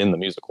is not in the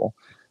musical.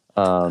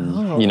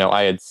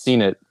 I had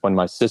seen it when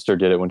my sister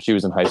did it when she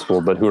was in high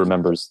school, but who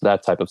remembers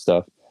that type of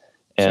stuff?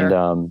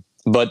 And,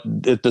 but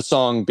the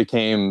song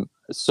became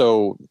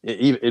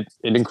it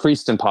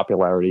increased in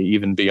popularity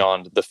even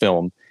beyond the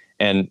film.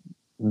 And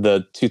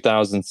the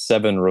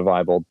 2007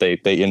 revival, they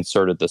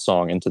inserted the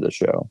song into the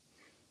show.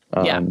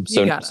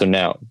 So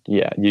now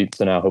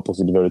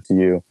Hopelessly Devoted to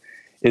You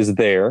is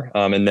there.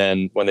 And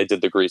then when they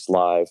did the Grease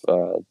live,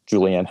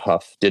 Julianne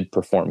Hough did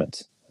perform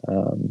it.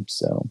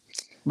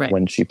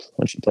 When she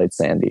played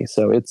Sandy.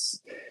 So it's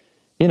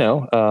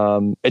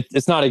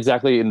it's not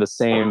exactly in the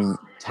same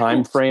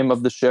time frame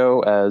of the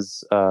show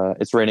as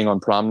It's Raining on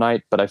Prom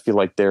Night, but I feel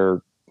like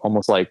they're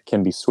almost like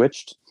can be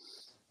switched.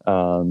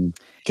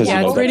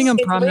 It's Raining on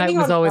Prom Night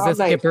was always a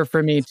skipper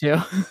for me too.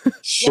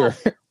 Sure.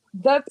 Yeah,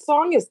 that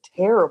song is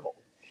terrible.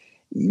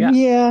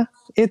 Yeah,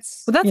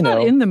 it's. But that's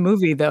not in the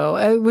movie though.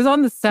 It was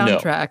on the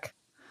soundtrack. No.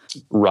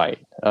 Right.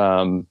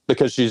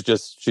 Because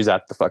she's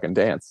at the fucking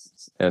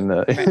dance in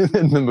the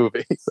in the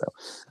movie. So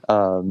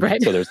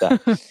so there's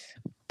that.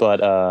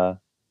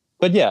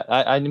 But yeah,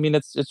 I mean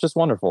it's just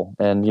wonderful.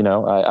 And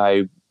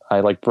I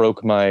like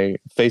broke my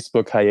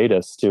Facebook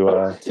hiatus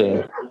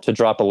to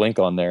drop a link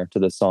on there to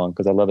this song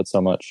because I love it so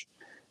much.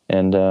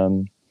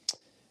 And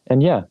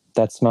yeah,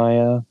 that's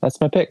my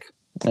pick.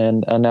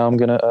 And now I'm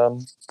gonna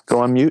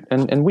go on mute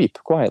and weep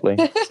quietly.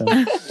 So.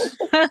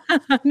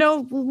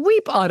 No,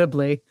 weep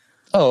audibly.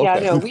 Oh,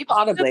 okay. Yeah, no, weep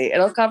audibly.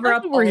 It'll cover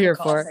up what we're all here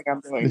the for. coughing I'm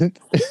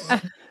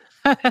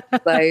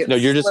doing. No,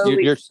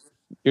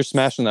 you're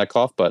smashing that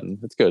cough button.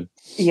 It's good.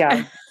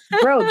 Yeah,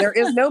 bro, there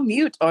is no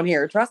mute on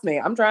here. Trust me,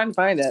 I'm trying to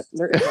find it.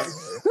 There isn't.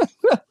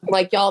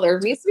 Like y'all, there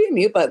needs to be a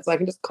mute button so I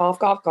can just cough,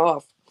 cough,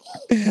 cough.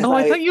 Oh,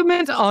 I thought you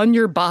meant on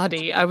your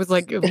body. I was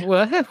like,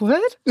 what?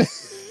 What?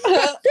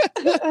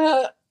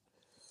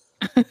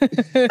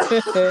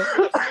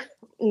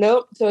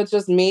 Nope. So it's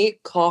just me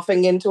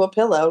coughing into a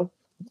pillow.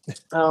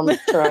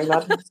 Trying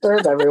not to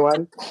disturb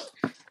everyone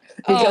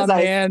because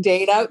I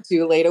stayed out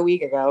too late a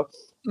week ago.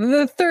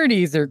 The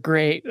 30s are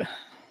great.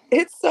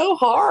 It's so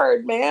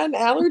hard, man.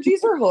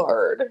 Allergies are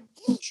hard.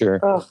 Sure.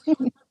 Ugh.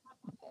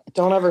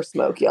 Don't ever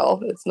smoke,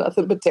 y'all. It's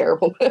nothing but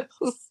terribleness.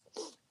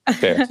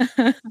 Fair.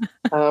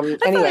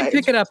 Anyway,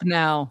 pick it up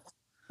now.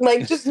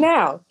 Like just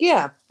now.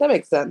 Yeah, that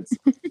makes sense.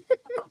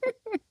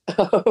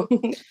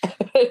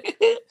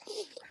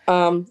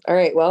 All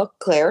right. Well,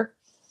 Claire.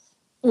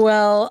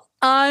 Well,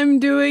 I'm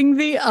doing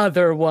the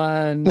other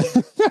one.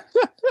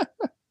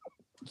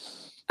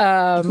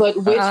 But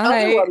which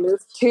other one?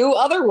 There's two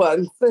other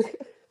ones.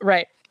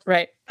 Right.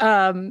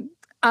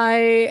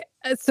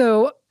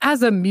 So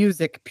as a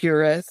music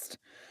purist,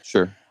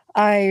 sure,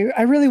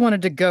 I really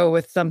wanted to go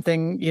with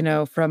something,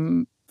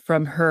 from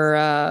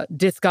her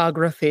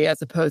discography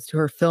as opposed to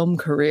her film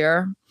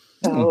career.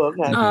 Oh,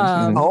 okay.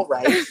 All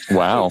right.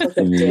 Wow.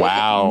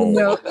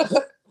 No,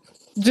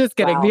 just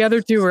kidding. Wow. The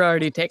other two were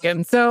already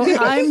taken. So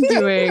I'm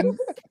doing,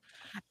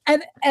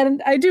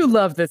 and I do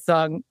love this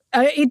song.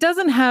 It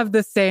doesn't have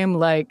the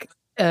same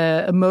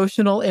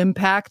emotional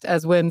impact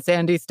as when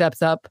Sandy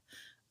steps up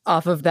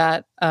off of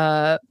that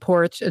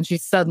porch and she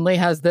suddenly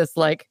has this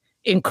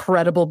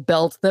incredible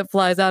belt that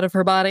flies out of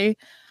her body.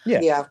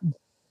 Yeah.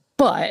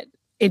 But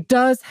it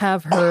does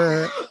have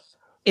her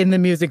in the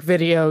music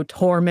video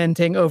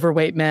tormenting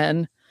overweight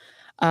men.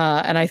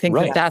 And I think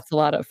that's a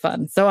lot of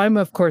fun. So I'm,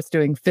 of course,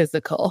 doing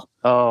Physical.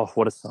 Oh,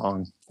 what a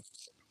song.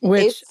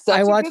 Which it's such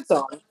I watched a good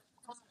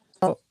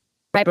song.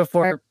 Right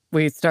before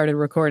we started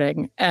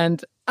recording.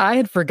 And I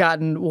had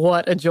forgotten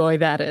what a joy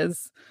that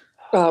is.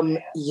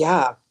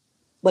 Yeah.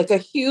 Like a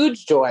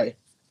huge joy.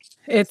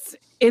 It's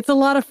a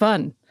lot of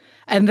fun.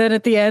 And then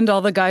at the end,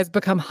 all the guys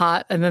become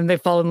hot and then they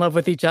fall in love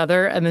with each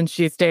other. And then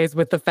she stays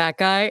with the fat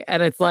guy.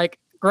 And it's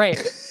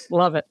great.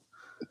 Love it.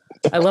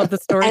 I love the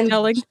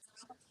storytelling.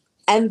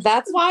 And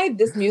that's why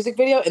this music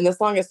video and this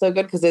song is so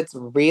good because it's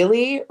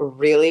really,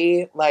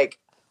 really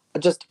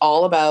just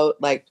all about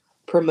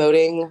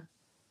promoting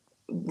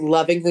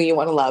loving who you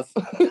want to love.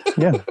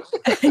 Yeah.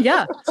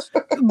 Yeah.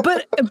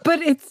 But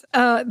it's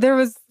there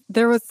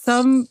was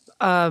some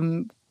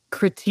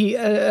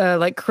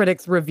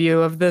critics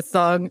review of this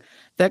song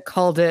that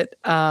called it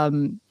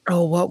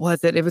what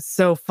was it? It was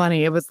so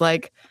funny. It was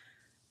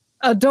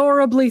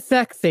adorably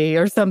sexy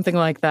or something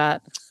like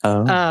that.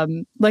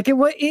 Oh.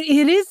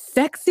 It is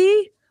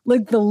sexy.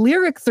 The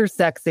lyrics are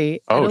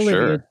sexy. Oh, and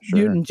Olivia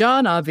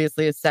Newton-John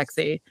obviously is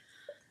sexy,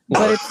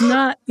 but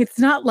it's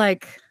not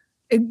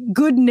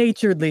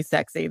good-naturedly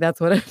sexy. That's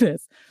what it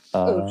is.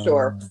 Oh,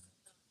 sure.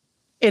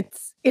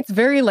 It's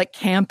very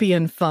campy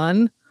and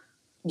fun.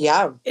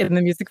 Yeah. In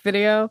the music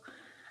video.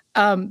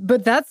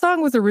 But that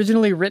song was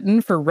originally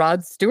written for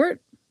Rod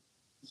Stewart.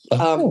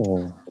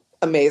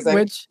 Amazing.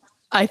 Which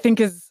I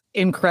think is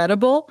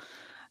incredible.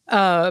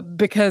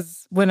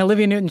 Because when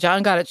Olivia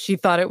Newton-John got it, she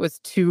thought it was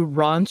too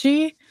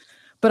raunchy.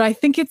 But I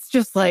think it's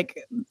just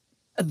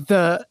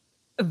the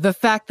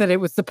fact that it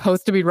was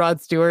supposed to be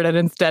Rod Stewart and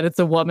instead it's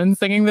a woman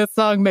singing this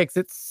song makes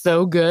it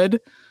so good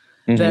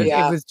that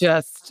it was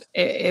just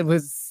it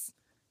was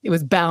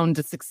bound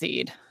to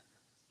succeed.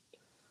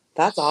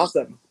 That's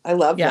awesome. I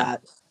love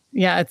that.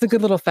 Yeah, it's a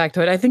good little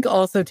factoid. I think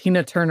also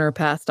Tina Turner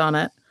passed on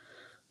it.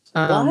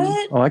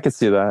 What? Oh, I could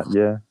see that.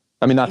 Yeah.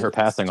 I mean, not her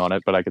passing on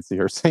it, but I could see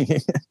her singing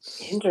it.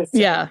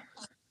 Interesting. Yeah.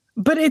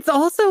 But it's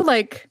also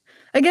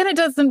again, it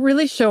doesn't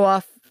really show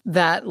off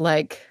that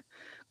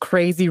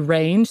crazy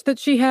range that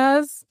she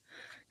has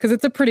because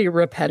it's a pretty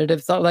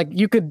repetitive song.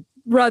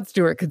 Rod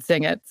Stewart could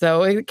sing it,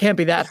 so it can't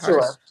be that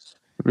hard. Sure.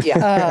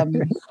 Yeah.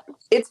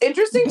 It's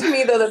interesting to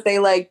me though that they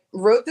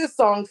wrote this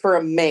song for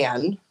a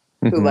man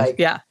who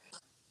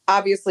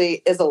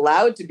obviously is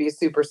allowed to be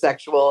super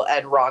sexual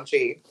and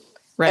raunchy.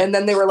 Right. And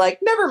then they were like,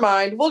 never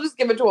mind, we'll just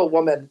give it to a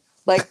woman.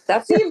 Like,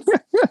 that seems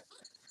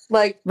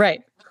like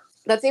right.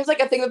 That seems like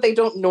a thing that they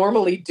don't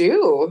normally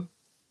do.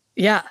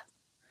 Yeah.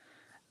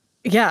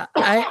 Yeah,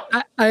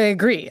 I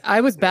agree.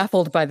 I was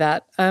baffled by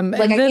that.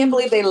 Like, I can't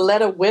believe they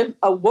let a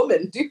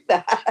woman do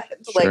that.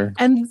 Sure. Like,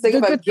 and think the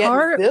about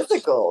guitar, getting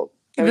physical.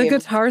 The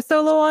guitar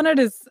solo on it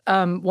is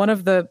one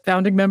of the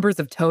founding members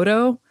of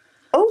Toto.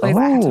 Plays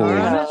the guitar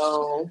on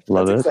it.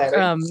 Love That's it.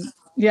 exciting.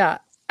 Yeah,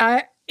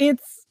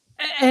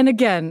 and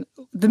again,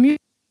 the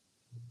music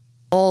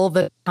all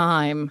the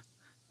time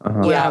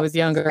when I was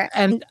younger,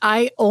 and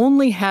I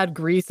only had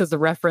Grease as a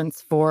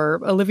reference for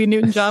Olivia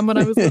Newton-John when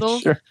I was little.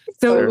 Sure.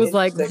 So it was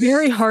like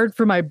very hard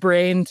for my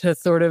brain to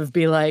sort of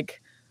be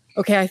like,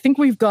 okay, I think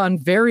we've gone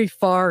very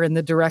far in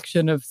the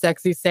direction of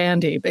Sexy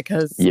Sandy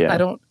because I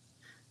don't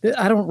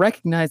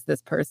recognize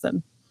this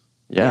person.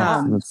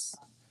 Yeah.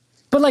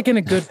 But like in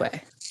a good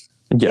way.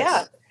 Yes.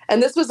 Yeah.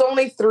 And this was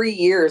only 3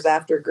 years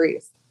after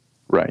Grease.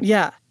 Right.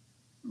 Yeah.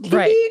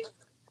 Right.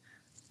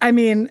 I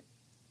mean,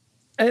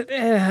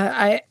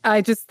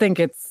 I just think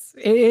it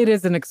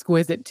is an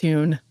exquisite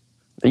tune.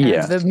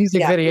 Yeah. And the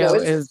music video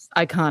is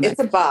iconic. It's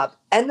a bop.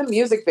 And the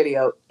music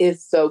video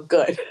is so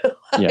good.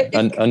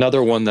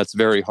 Another one that's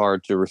very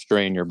hard to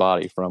restrain your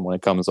body from when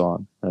it comes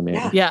on. I mean,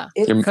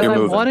 because I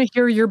want to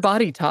hear your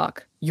body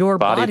talk. Your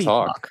body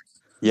talk.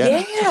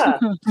 Yeah.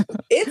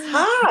 It's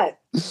hot.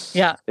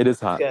 Yeah. It is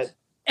hot. Good.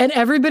 And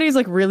everybody's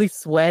like really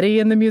sweaty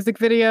in the music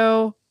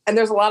video. And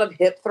there's a lot of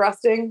hip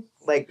thrusting.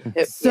 Like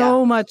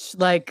much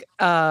like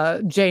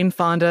Jane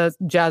Fonda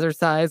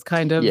jazzercise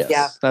kind of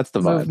that's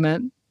the vibe.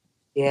 movement.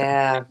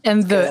 Yeah.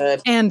 And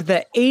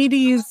the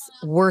 80s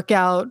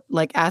workout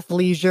like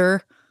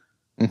athleisure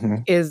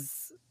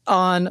is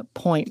on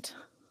point.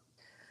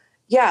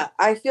 Yeah,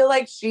 I feel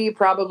like she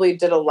probably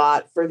did a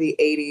lot for the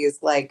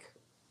 80s like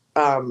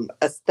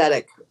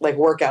aesthetic, like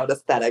workout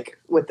aesthetic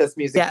with this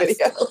music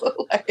video.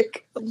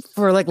 Like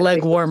for like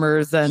leg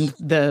warmers and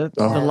the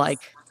like.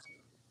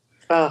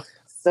 Oh,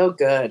 so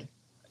good.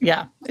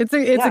 Yeah, it's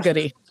a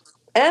goodie.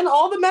 And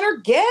all the men are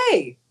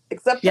gay,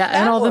 except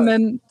and all the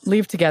men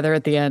leave together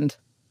at the end.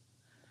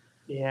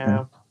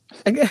 Yeah,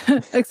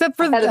 except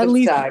for at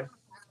least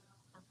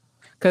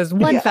because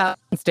one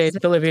fountain stays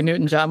with Olivia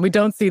Newton-John. We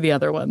don't see the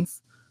other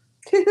ones.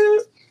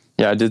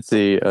 Yeah, I did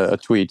see a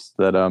tweet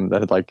that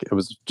had like it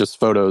was just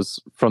photos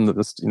from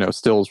the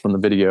stills from the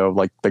video of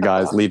like the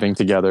guys leaving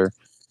together,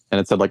 and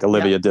it said like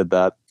Olivia did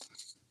that.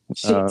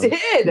 She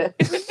did.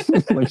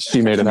 Like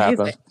she made it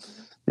happen.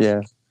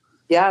 Yeah.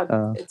 Yeah,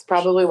 it's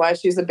probably why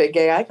she's a big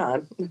gay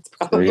icon. It's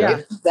probably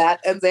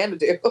that and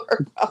Xanadu.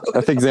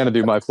 I think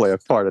Xanadu might play a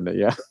part in it.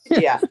 Yeah.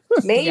 Yeah,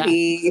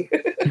 maybe.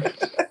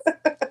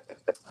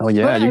 Oh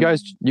yeah, you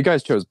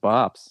guys chose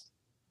bops.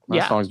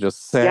 My song's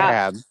just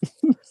sad.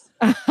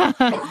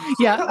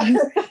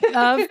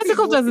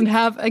 Physical doesn't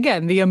have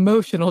again the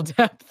emotional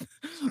depth,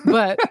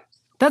 but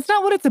that's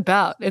not what it's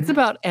about. It's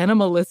about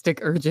animalistic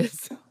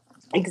urges.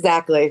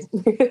 Exactly.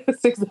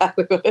 It's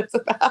exactly what it's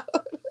about.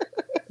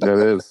 It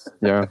is.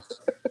 Yeah.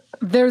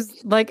 There's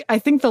like I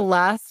think the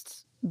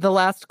last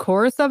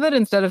chorus of it,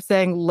 instead of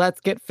saying "let's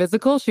get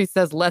physical," she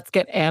says "let's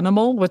get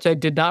animal," which I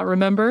did not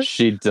remember.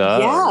 She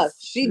does. Yeah,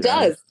 she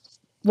does.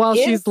 While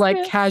she's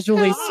like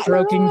casually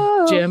stroking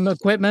gym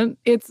equipment.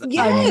 It's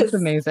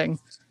amazing.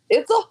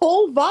 It's a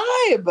whole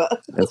vibe.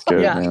 It's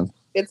good, man.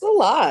 It's a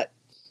lot.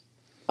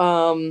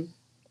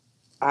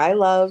 I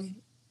love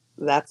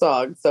that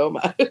song so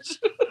much.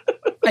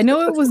 I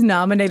know it was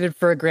nominated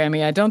for a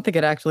Grammy. I don't think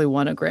it actually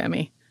won a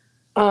Grammy.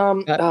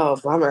 Oh,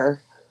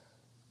 bummer.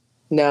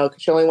 No,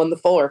 because she only won the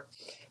 4.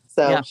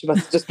 So she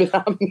must have just been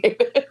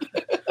nominated.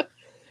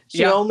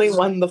 She only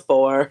won the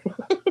 4.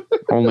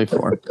 Only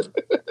 4.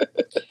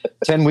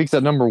 10 weeks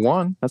at number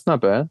 1. That's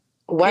not bad.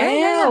 Wow.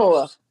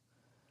 Yeah.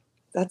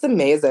 That's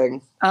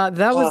amazing.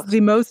 That was the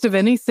most of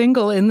any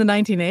single in the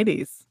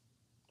 1980s.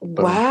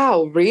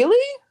 Wow,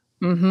 really?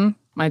 Mm-hmm.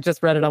 I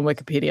just read it on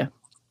Wikipedia.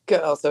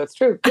 Oh, so it's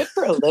true. Good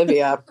for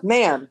Olivia.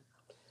 Man,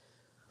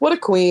 what a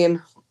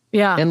queen.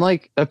 Yeah. And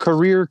like a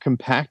career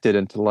compacted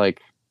into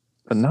like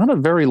not a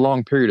very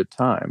long period of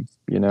time,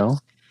 you know?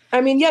 I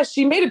mean, yes,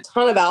 she made a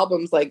ton of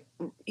albums, like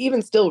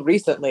even still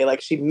recently, like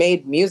she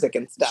made music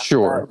and stuff.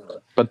 Sure.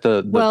 But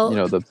the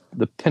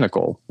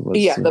pinnacle was,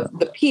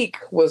 the peak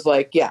was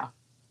like,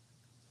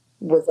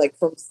 was like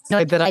from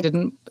that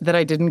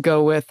I didn't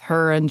go with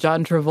her and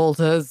John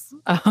Travolta's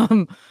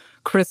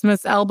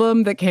Christmas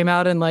album that came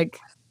out in like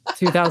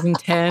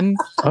 2010.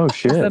 Oh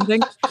shit.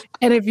 Something.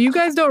 And if you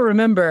guys don't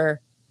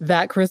remember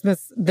that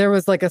Christmas, there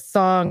was like a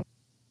song,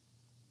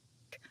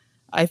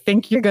 I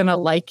Think You're Gonna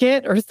Like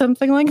It or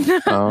something like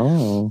that.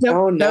 Oh.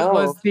 That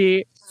was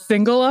the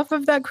single off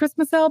of that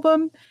Christmas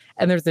album.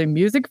 And there's a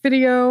music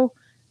video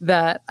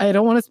that I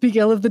don't want to speak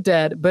ill of the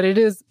dead, but it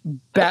is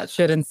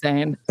batshit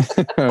insane.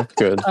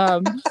 Good.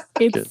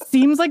 It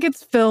seems like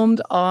it's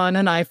filmed on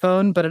an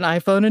iPhone, but an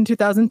iPhone in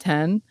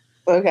 2010.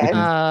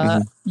 Okay.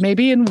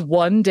 Maybe in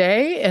one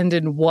day and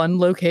in one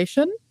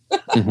location.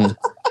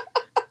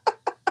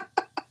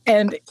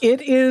 And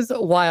it is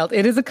wild.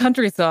 It is a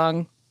country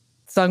song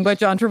sung by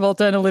John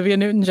Travolta and Olivia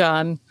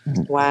Newton-John.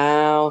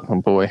 Wow.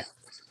 Oh boy.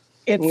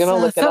 I'm gonna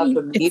look it up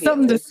immediately. It's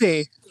something to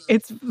see.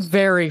 It's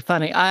very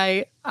funny.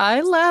 I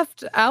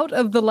laughed out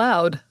of the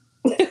loud.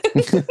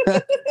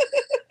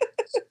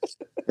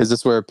 Is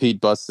this where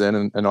Pete busts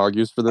in and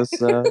argues for this?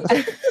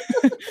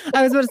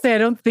 I was about to say, I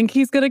don't think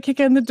he's going to kick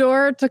in the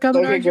door to come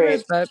and argue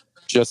it, but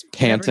just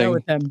panting.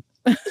 with him.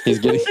 He's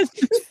getting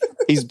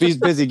he's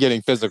busy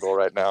getting physical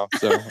right now.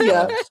 So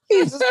yeah,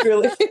 he's just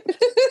really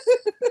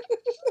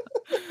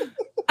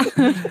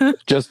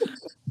just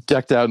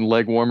decked out in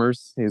leg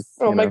warmers. He's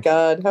my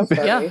god, how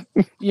funny! Yeah,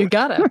 you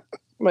got it.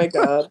 My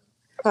god,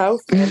 how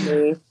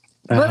funny!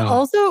 But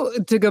also,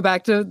 to go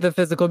back to the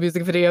physical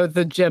music video,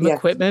 the gym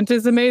equipment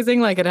is amazing.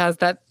 Like, it has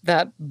that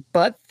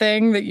butt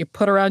thing that you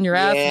put around your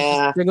ass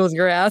and just jiggles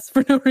your ass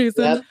for no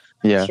reason. Yep.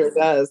 Yeah, sure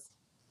does.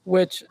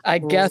 Which I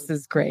guess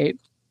is great.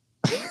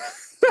 I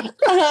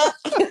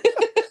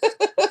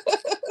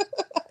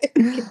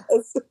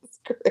guess it's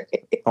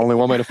great. Only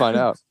one way to find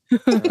out.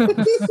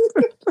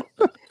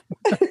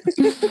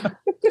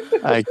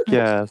 I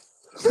guess.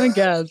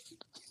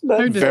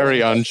 That's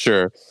very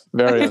unsure.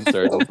 Very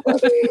uncertain. Oh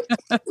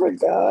my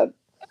god.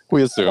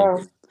 We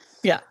assume.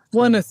 Yeah,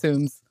 one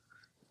assumes.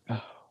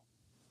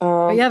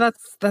 But yeah,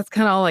 that's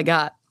kind of all I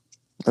got.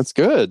 That's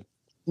good.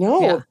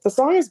 No, the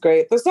song is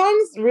great. The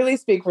songs really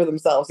speak for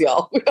themselves,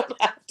 y'all. We don't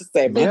have to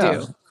say much. They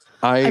do.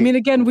 I mean,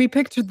 again, we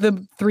picked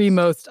the three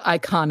most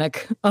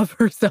iconic of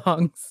her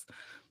songs.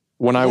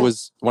 When I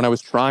was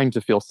trying to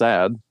feel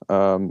sad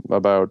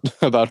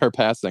about her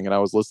passing, and I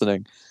was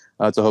listening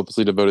to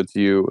Hopelessly Devoted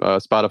to You,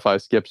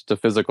 Spotify skipped to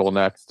Physical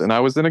next, and I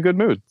was in a good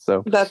mood.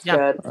 So that's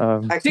good.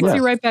 Picks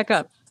you right back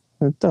up.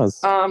 It does.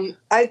 I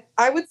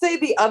would say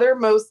the other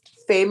most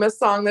famous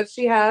song that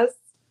she has.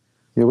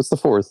 Yeah, what's the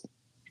fourth?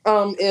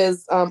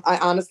 Is I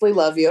Honestly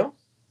Love You.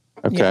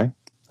 Okay. Yeah.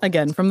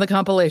 Again, from the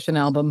compilation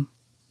album.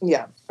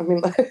 Yeah, I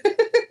mean,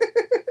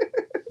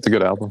 it's a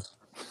good album.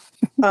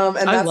 And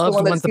that's the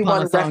one that she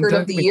won Record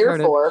of the Year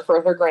for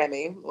her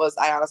Grammy. Was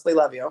I Honestly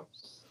Love You.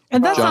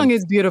 And that song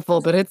is beautiful,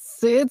 but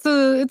it's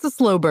a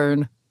slow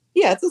burn.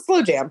 Yeah, it's a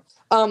slow jam.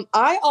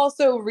 I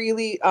also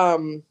really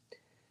the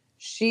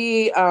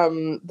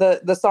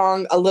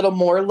song A Little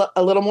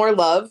More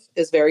Love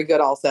is very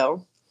good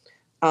also.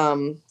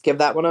 Give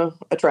that one a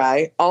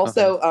try.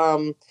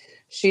 Also,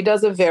 she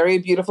does a very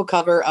beautiful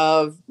cover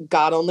of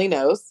God Only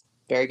Knows.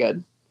 Very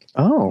good.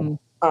 Oh.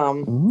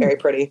 Very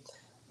pretty.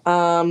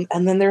 And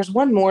then there's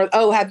one more.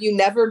 Oh, Have You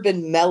Never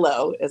Been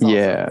Mellow is also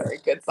a very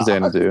good song.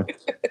 Xanadu.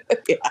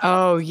 Yeah.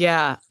 Oh,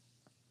 yeah.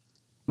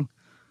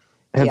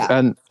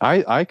 And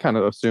I kind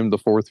of assumed the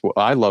fourth.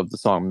 I love the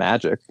song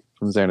Magic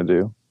from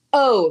Xanadu.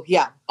 Oh,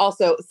 yeah.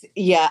 Also,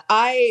 yeah,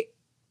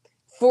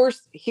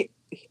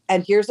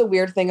 and here's a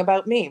weird thing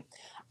about me.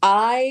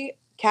 I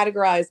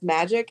categorize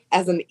Magic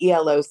as an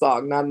ELO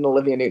song, not an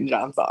Olivia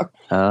Newton-John song.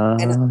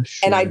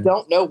 And I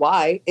don't know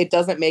why. It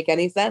doesn't make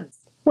any sense.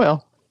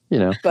 Well,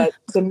 But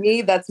to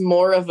me, that's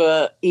more of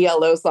a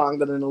ELO song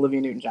than an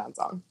Olivia Newton-John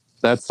song.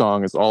 That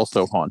song is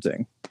also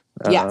haunting.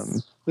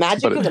 Yes.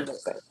 Magic is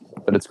amazing.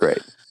 But it's great.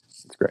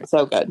 It's great.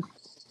 So good.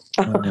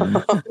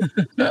 I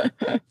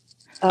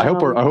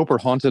hope we're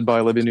haunted by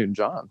Olivia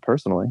Newton-John,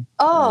 personally.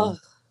 Oh,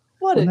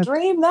 what a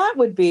dream that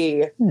would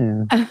be.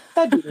 Yeah.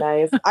 That'd be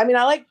nice. I mean,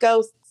 I like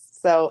ghosts,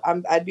 so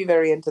I'd be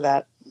very into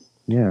that.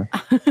 Yeah.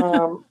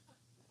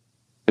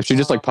 If she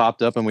just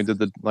popped up and we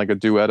did a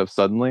duet of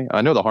Suddenly,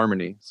 I know the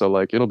harmony, so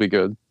it'll be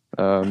good.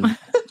 I'm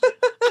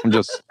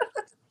just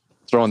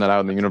throwing that out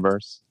in the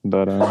universe,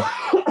 but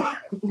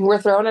we're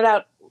throwing it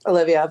out,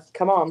 Olivia.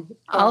 Come on.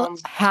 I'll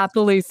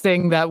happily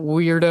sing that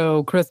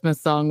weirdo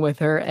Christmas song with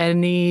her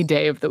any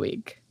day of the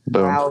week.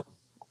 Boom. Wow.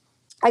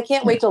 I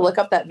can't wait to look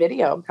up that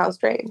video. How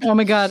strange. Oh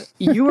my God,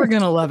 you are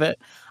gonna love it.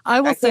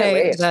 I will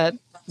say that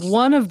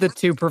one of the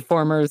two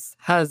performers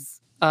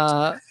has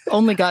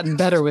only gotten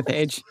better with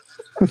age.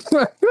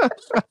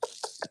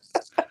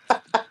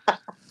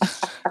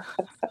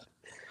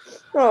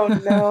 Oh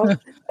no.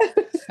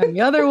 And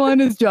the other one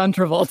is John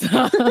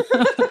Travolta.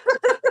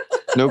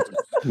 Nope.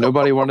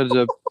 Nobody wanted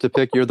to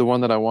pick You're the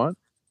One That I Want?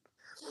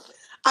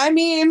 I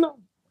mean,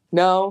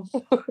 no.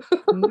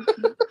 No.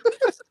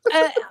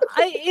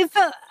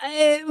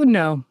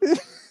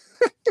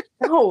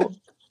 No.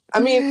 I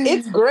mean,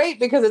 it's great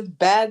because it's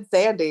Bad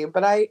Sandy,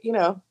 but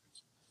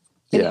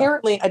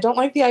inherently, I don't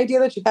like the idea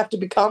that you have to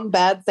become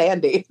Bad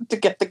Sandy to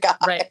get the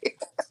guy.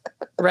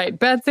 Right.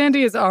 Bad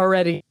Sandy is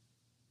already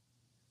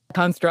a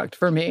construct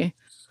for me.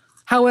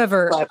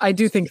 However, I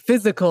do think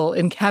Physical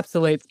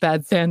encapsulates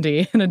Bad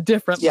Sandy in a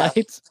different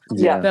light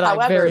that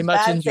I very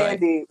much Bad enjoy.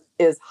 Sandy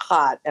is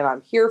hot, and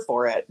I'm here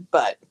for it,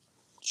 but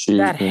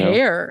that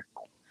hair.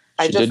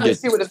 I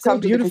see would have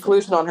come to the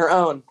conclusion on her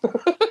own.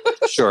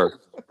 Sure.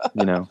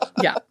 Yeah.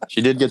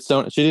 She did get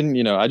sewn. She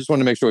didn't, I just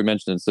wanted to make sure we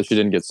mentioned it so she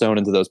didn't get sewn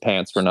into those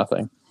pants for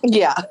nothing.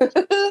 Yeah.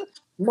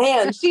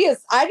 Man, she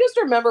is. I just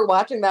remember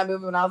watching that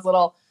movie when I was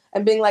little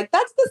and being like,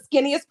 that's the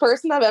skinniest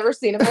person I've ever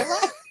seen in my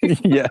life.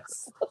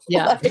 Yes.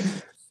 Yeah.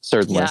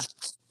 Certainly.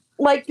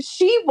 Like,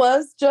 she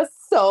was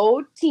just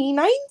so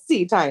teeny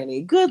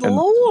tiny. Good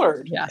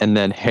Lord. Yeah. And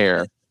then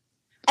hair.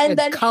 And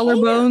then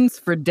collarbones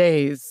for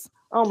days.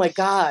 Oh my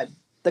God.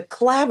 The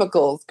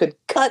clavicles could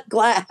cut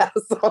glass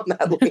on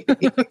that lady.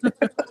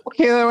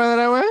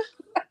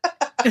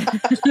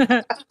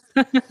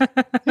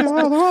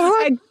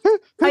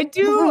 I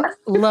do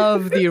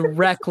love the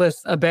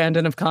reckless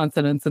abandon of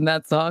consonants in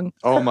that song.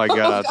 Oh my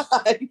God.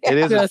 Yeah. It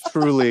is a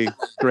truly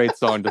great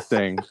song to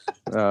sing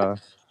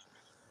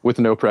with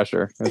no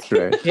pressure. That's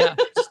great. Yeah.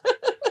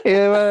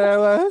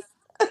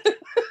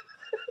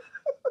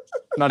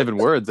 Not even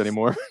words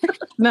anymore.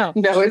 No,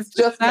 it's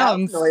just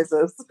sounds. mouth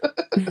noises.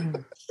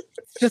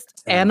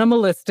 Just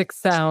animalistic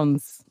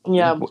sounds.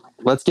 Yeah.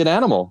 Let's get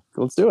animal.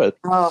 Let's do it.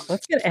 Oh,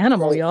 Let's get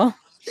animal, y'all.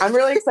 I'm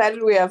really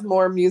excited we have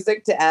more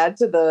music to add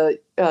to the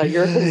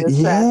European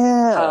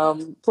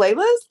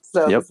playlist.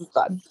 So this is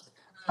fun.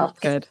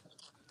 Good.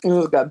 This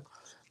is good.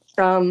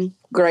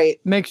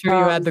 Great. Make sure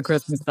you add the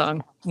Christmas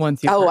song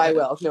once you. Oh, I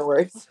will. No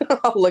worries.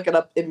 I'll look it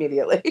up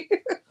immediately.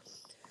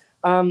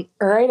 All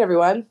right,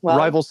 everyone. Well,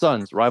 Rival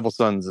Sons. Rival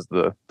Sons is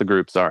the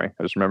group. Sorry,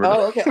 I just remembered.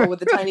 Oh, okay. Oh, with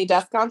the Tiny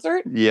Desk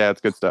concert. Yeah, it's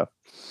good stuff.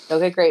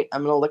 Okay, great.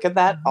 I'm gonna look at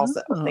that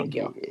also. Thank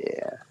you.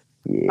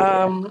 Yeah.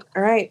 All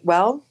right.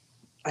 Well,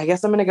 I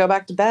guess I'm gonna go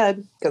back to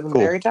bed because I'm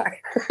very tired.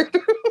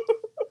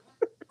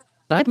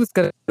 I was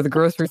going to the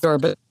grocery store,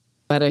 but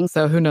wedding,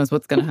 so who knows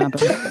what's going to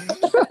happen.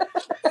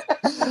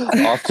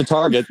 Off to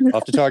Target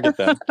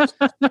then.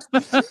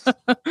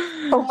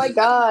 Oh my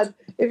God.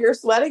 If you're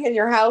sweating in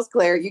your house,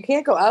 Claire, you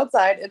can't go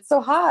outside. It's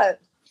so hot.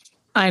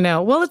 I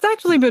know. Well, it's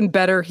actually been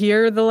better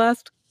here the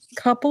last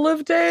couple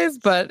of days,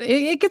 but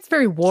it gets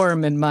very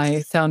warm in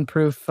my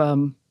soundproof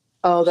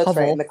Oh, that's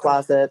hovel. right, in the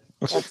closet.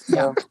 That's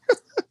true.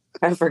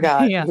 I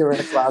forgot you were in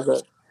the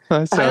closet.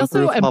 I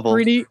also am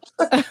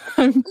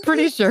I'm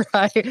pretty sure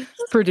I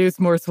produce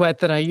more sweat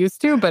than I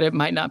used to, but it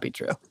might not be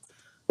true.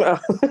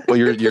 Well,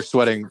 you're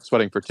sweating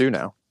for two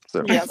now.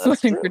 So Yeah, I'm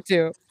sweating for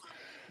two.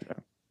 Yeah.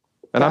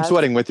 And I'm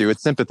sweating with you.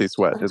 It's sympathy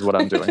sweat is what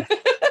I'm doing.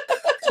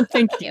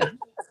 Thank you.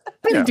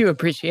 I do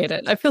appreciate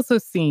it. I feel so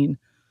seen.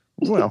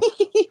 Well,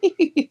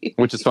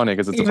 which is funny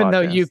because it's even a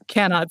though podcast. you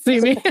cannot see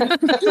me.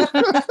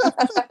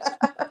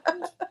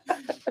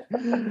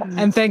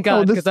 And thank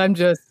God, because I'm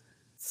just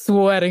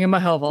sweating in my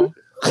hovel.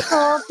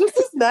 Oh, this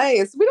is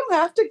nice. We don't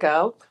have to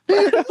go.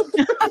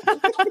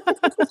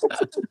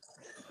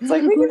 It's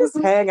like we can just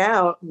hang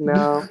out.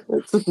 No,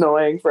 it's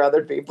annoying for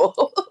other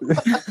people.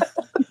 Let's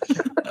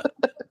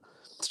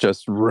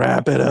just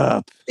wrap it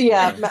up.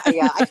 Yeah.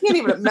 I can't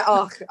even.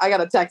 I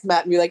gotta text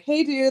Matt and be like,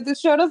 "Hey, dude, this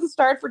show doesn't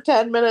start for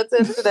 10 minutes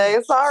in today.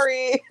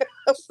 Sorry,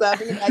 I'm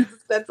having an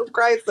existential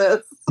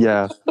crisis."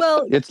 Yeah.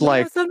 Well, it's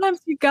like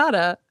sometimes you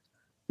gotta.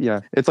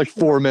 Yeah, it's like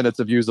 4 minutes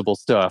of usable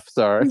stuff.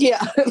 Sorry.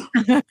 Yeah.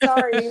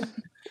 Sorry.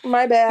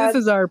 My bad.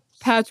 This is our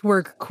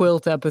patchwork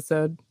quilt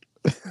episode.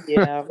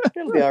 Yeah,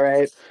 it'll be all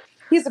right.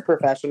 He's a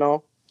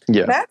professional.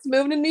 Yeah. Matt's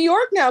moving to New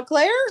York now,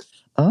 Claire.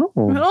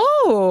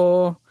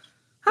 Oh,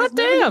 hot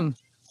damn.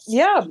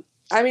 Yeah.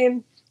 I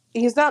mean,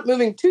 he's not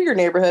moving to your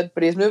neighborhood,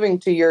 but he's moving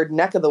to your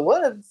neck of the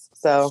woods.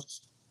 So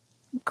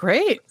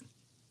great.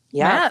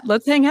 Yeah. Matt,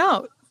 let's hang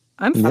out.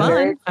 I'm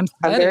fun. I'm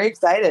very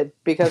excited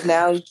because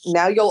now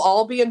you'll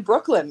all be in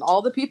Brooklyn.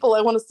 All the people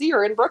I want to see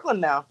are in Brooklyn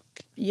now.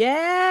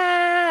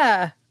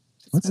 Yeah.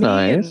 That's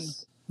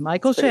nice.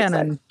 Michael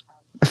Shannon.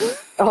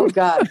 Oh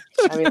God.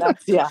 I mean,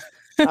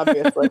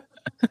 obviously.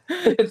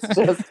 It's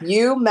just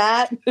you,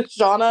 Matt,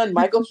 Shauna, and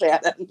Michael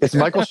Shannon. Is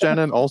Michael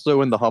Shannon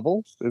also in the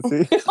hovel? Is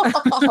he?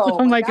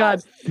 Oh my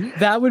God.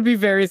 That would be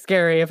very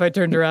scary if I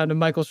turned around and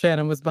Michael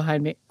Shannon was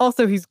behind me.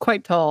 Also, he's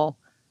quite tall.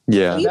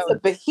 Yeah. He's a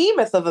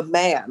behemoth of a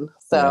man.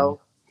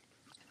 So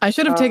I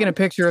should have taken a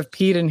picture of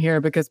Pete in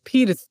here because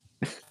Pete is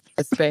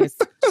a space.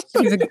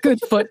 He's a good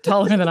foot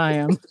taller than I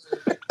am.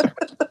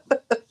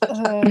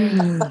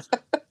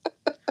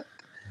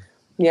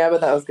 Yeah,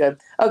 but that was good.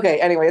 Okay,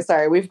 anyway,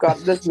 sorry.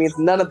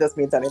 None of this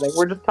means anything.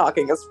 We're just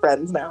talking as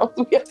friends now.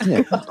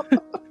 Yeah.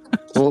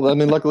 Well, I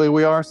mean, luckily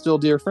we are still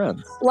dear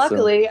friends.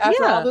 Luckily,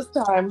 after all this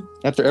time.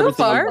 After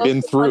everything we've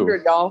been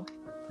through. Y'all.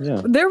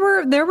 Yeah. There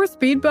were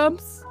speed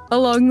bumps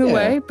along the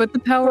way, but the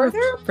power of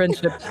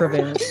friendship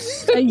prevailed.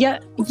 Yeah,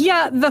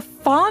 the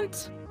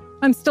font,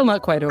 I'm still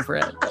not quite over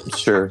it.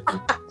 Sure.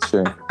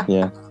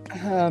 Yeah.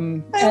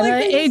 And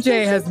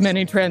AJ has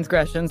many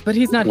transgressions, but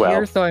he's not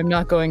here, so I'm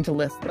not going to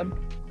list them.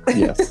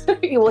 Yes.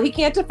 Well, he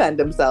can't defend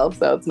himself,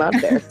 so it's not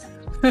fair.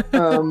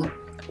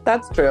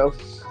 That's true.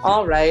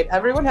 All right.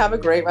 Everyone have a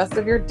great rest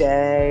of your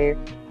day.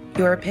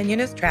 Your Opinion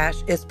is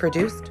Trash is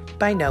produced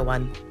by no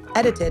one.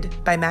 Edited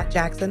by Matt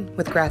Jackson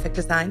with graphic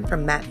design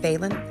from Matt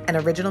Phelan and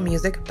original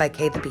music by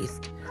Kay the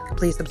Beast.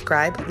 Please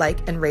subscribe,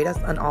 like, and rate us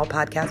on all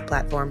podcast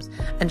platforms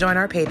and join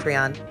our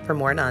Patreon for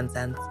more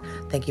nonsense.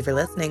 Thank you for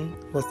listening.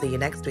 We'll see you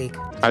next week.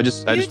 I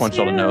just want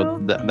y'all to know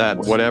that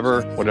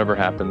whatever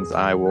happens,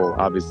 I will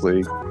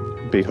obviously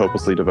be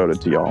hopelessly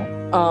devoted to y'all.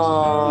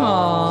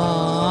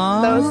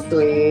 Aww. So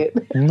sweet.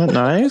 Isn't that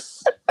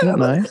nice? Isn't that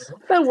nice?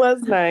 That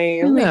was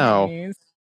nice. No.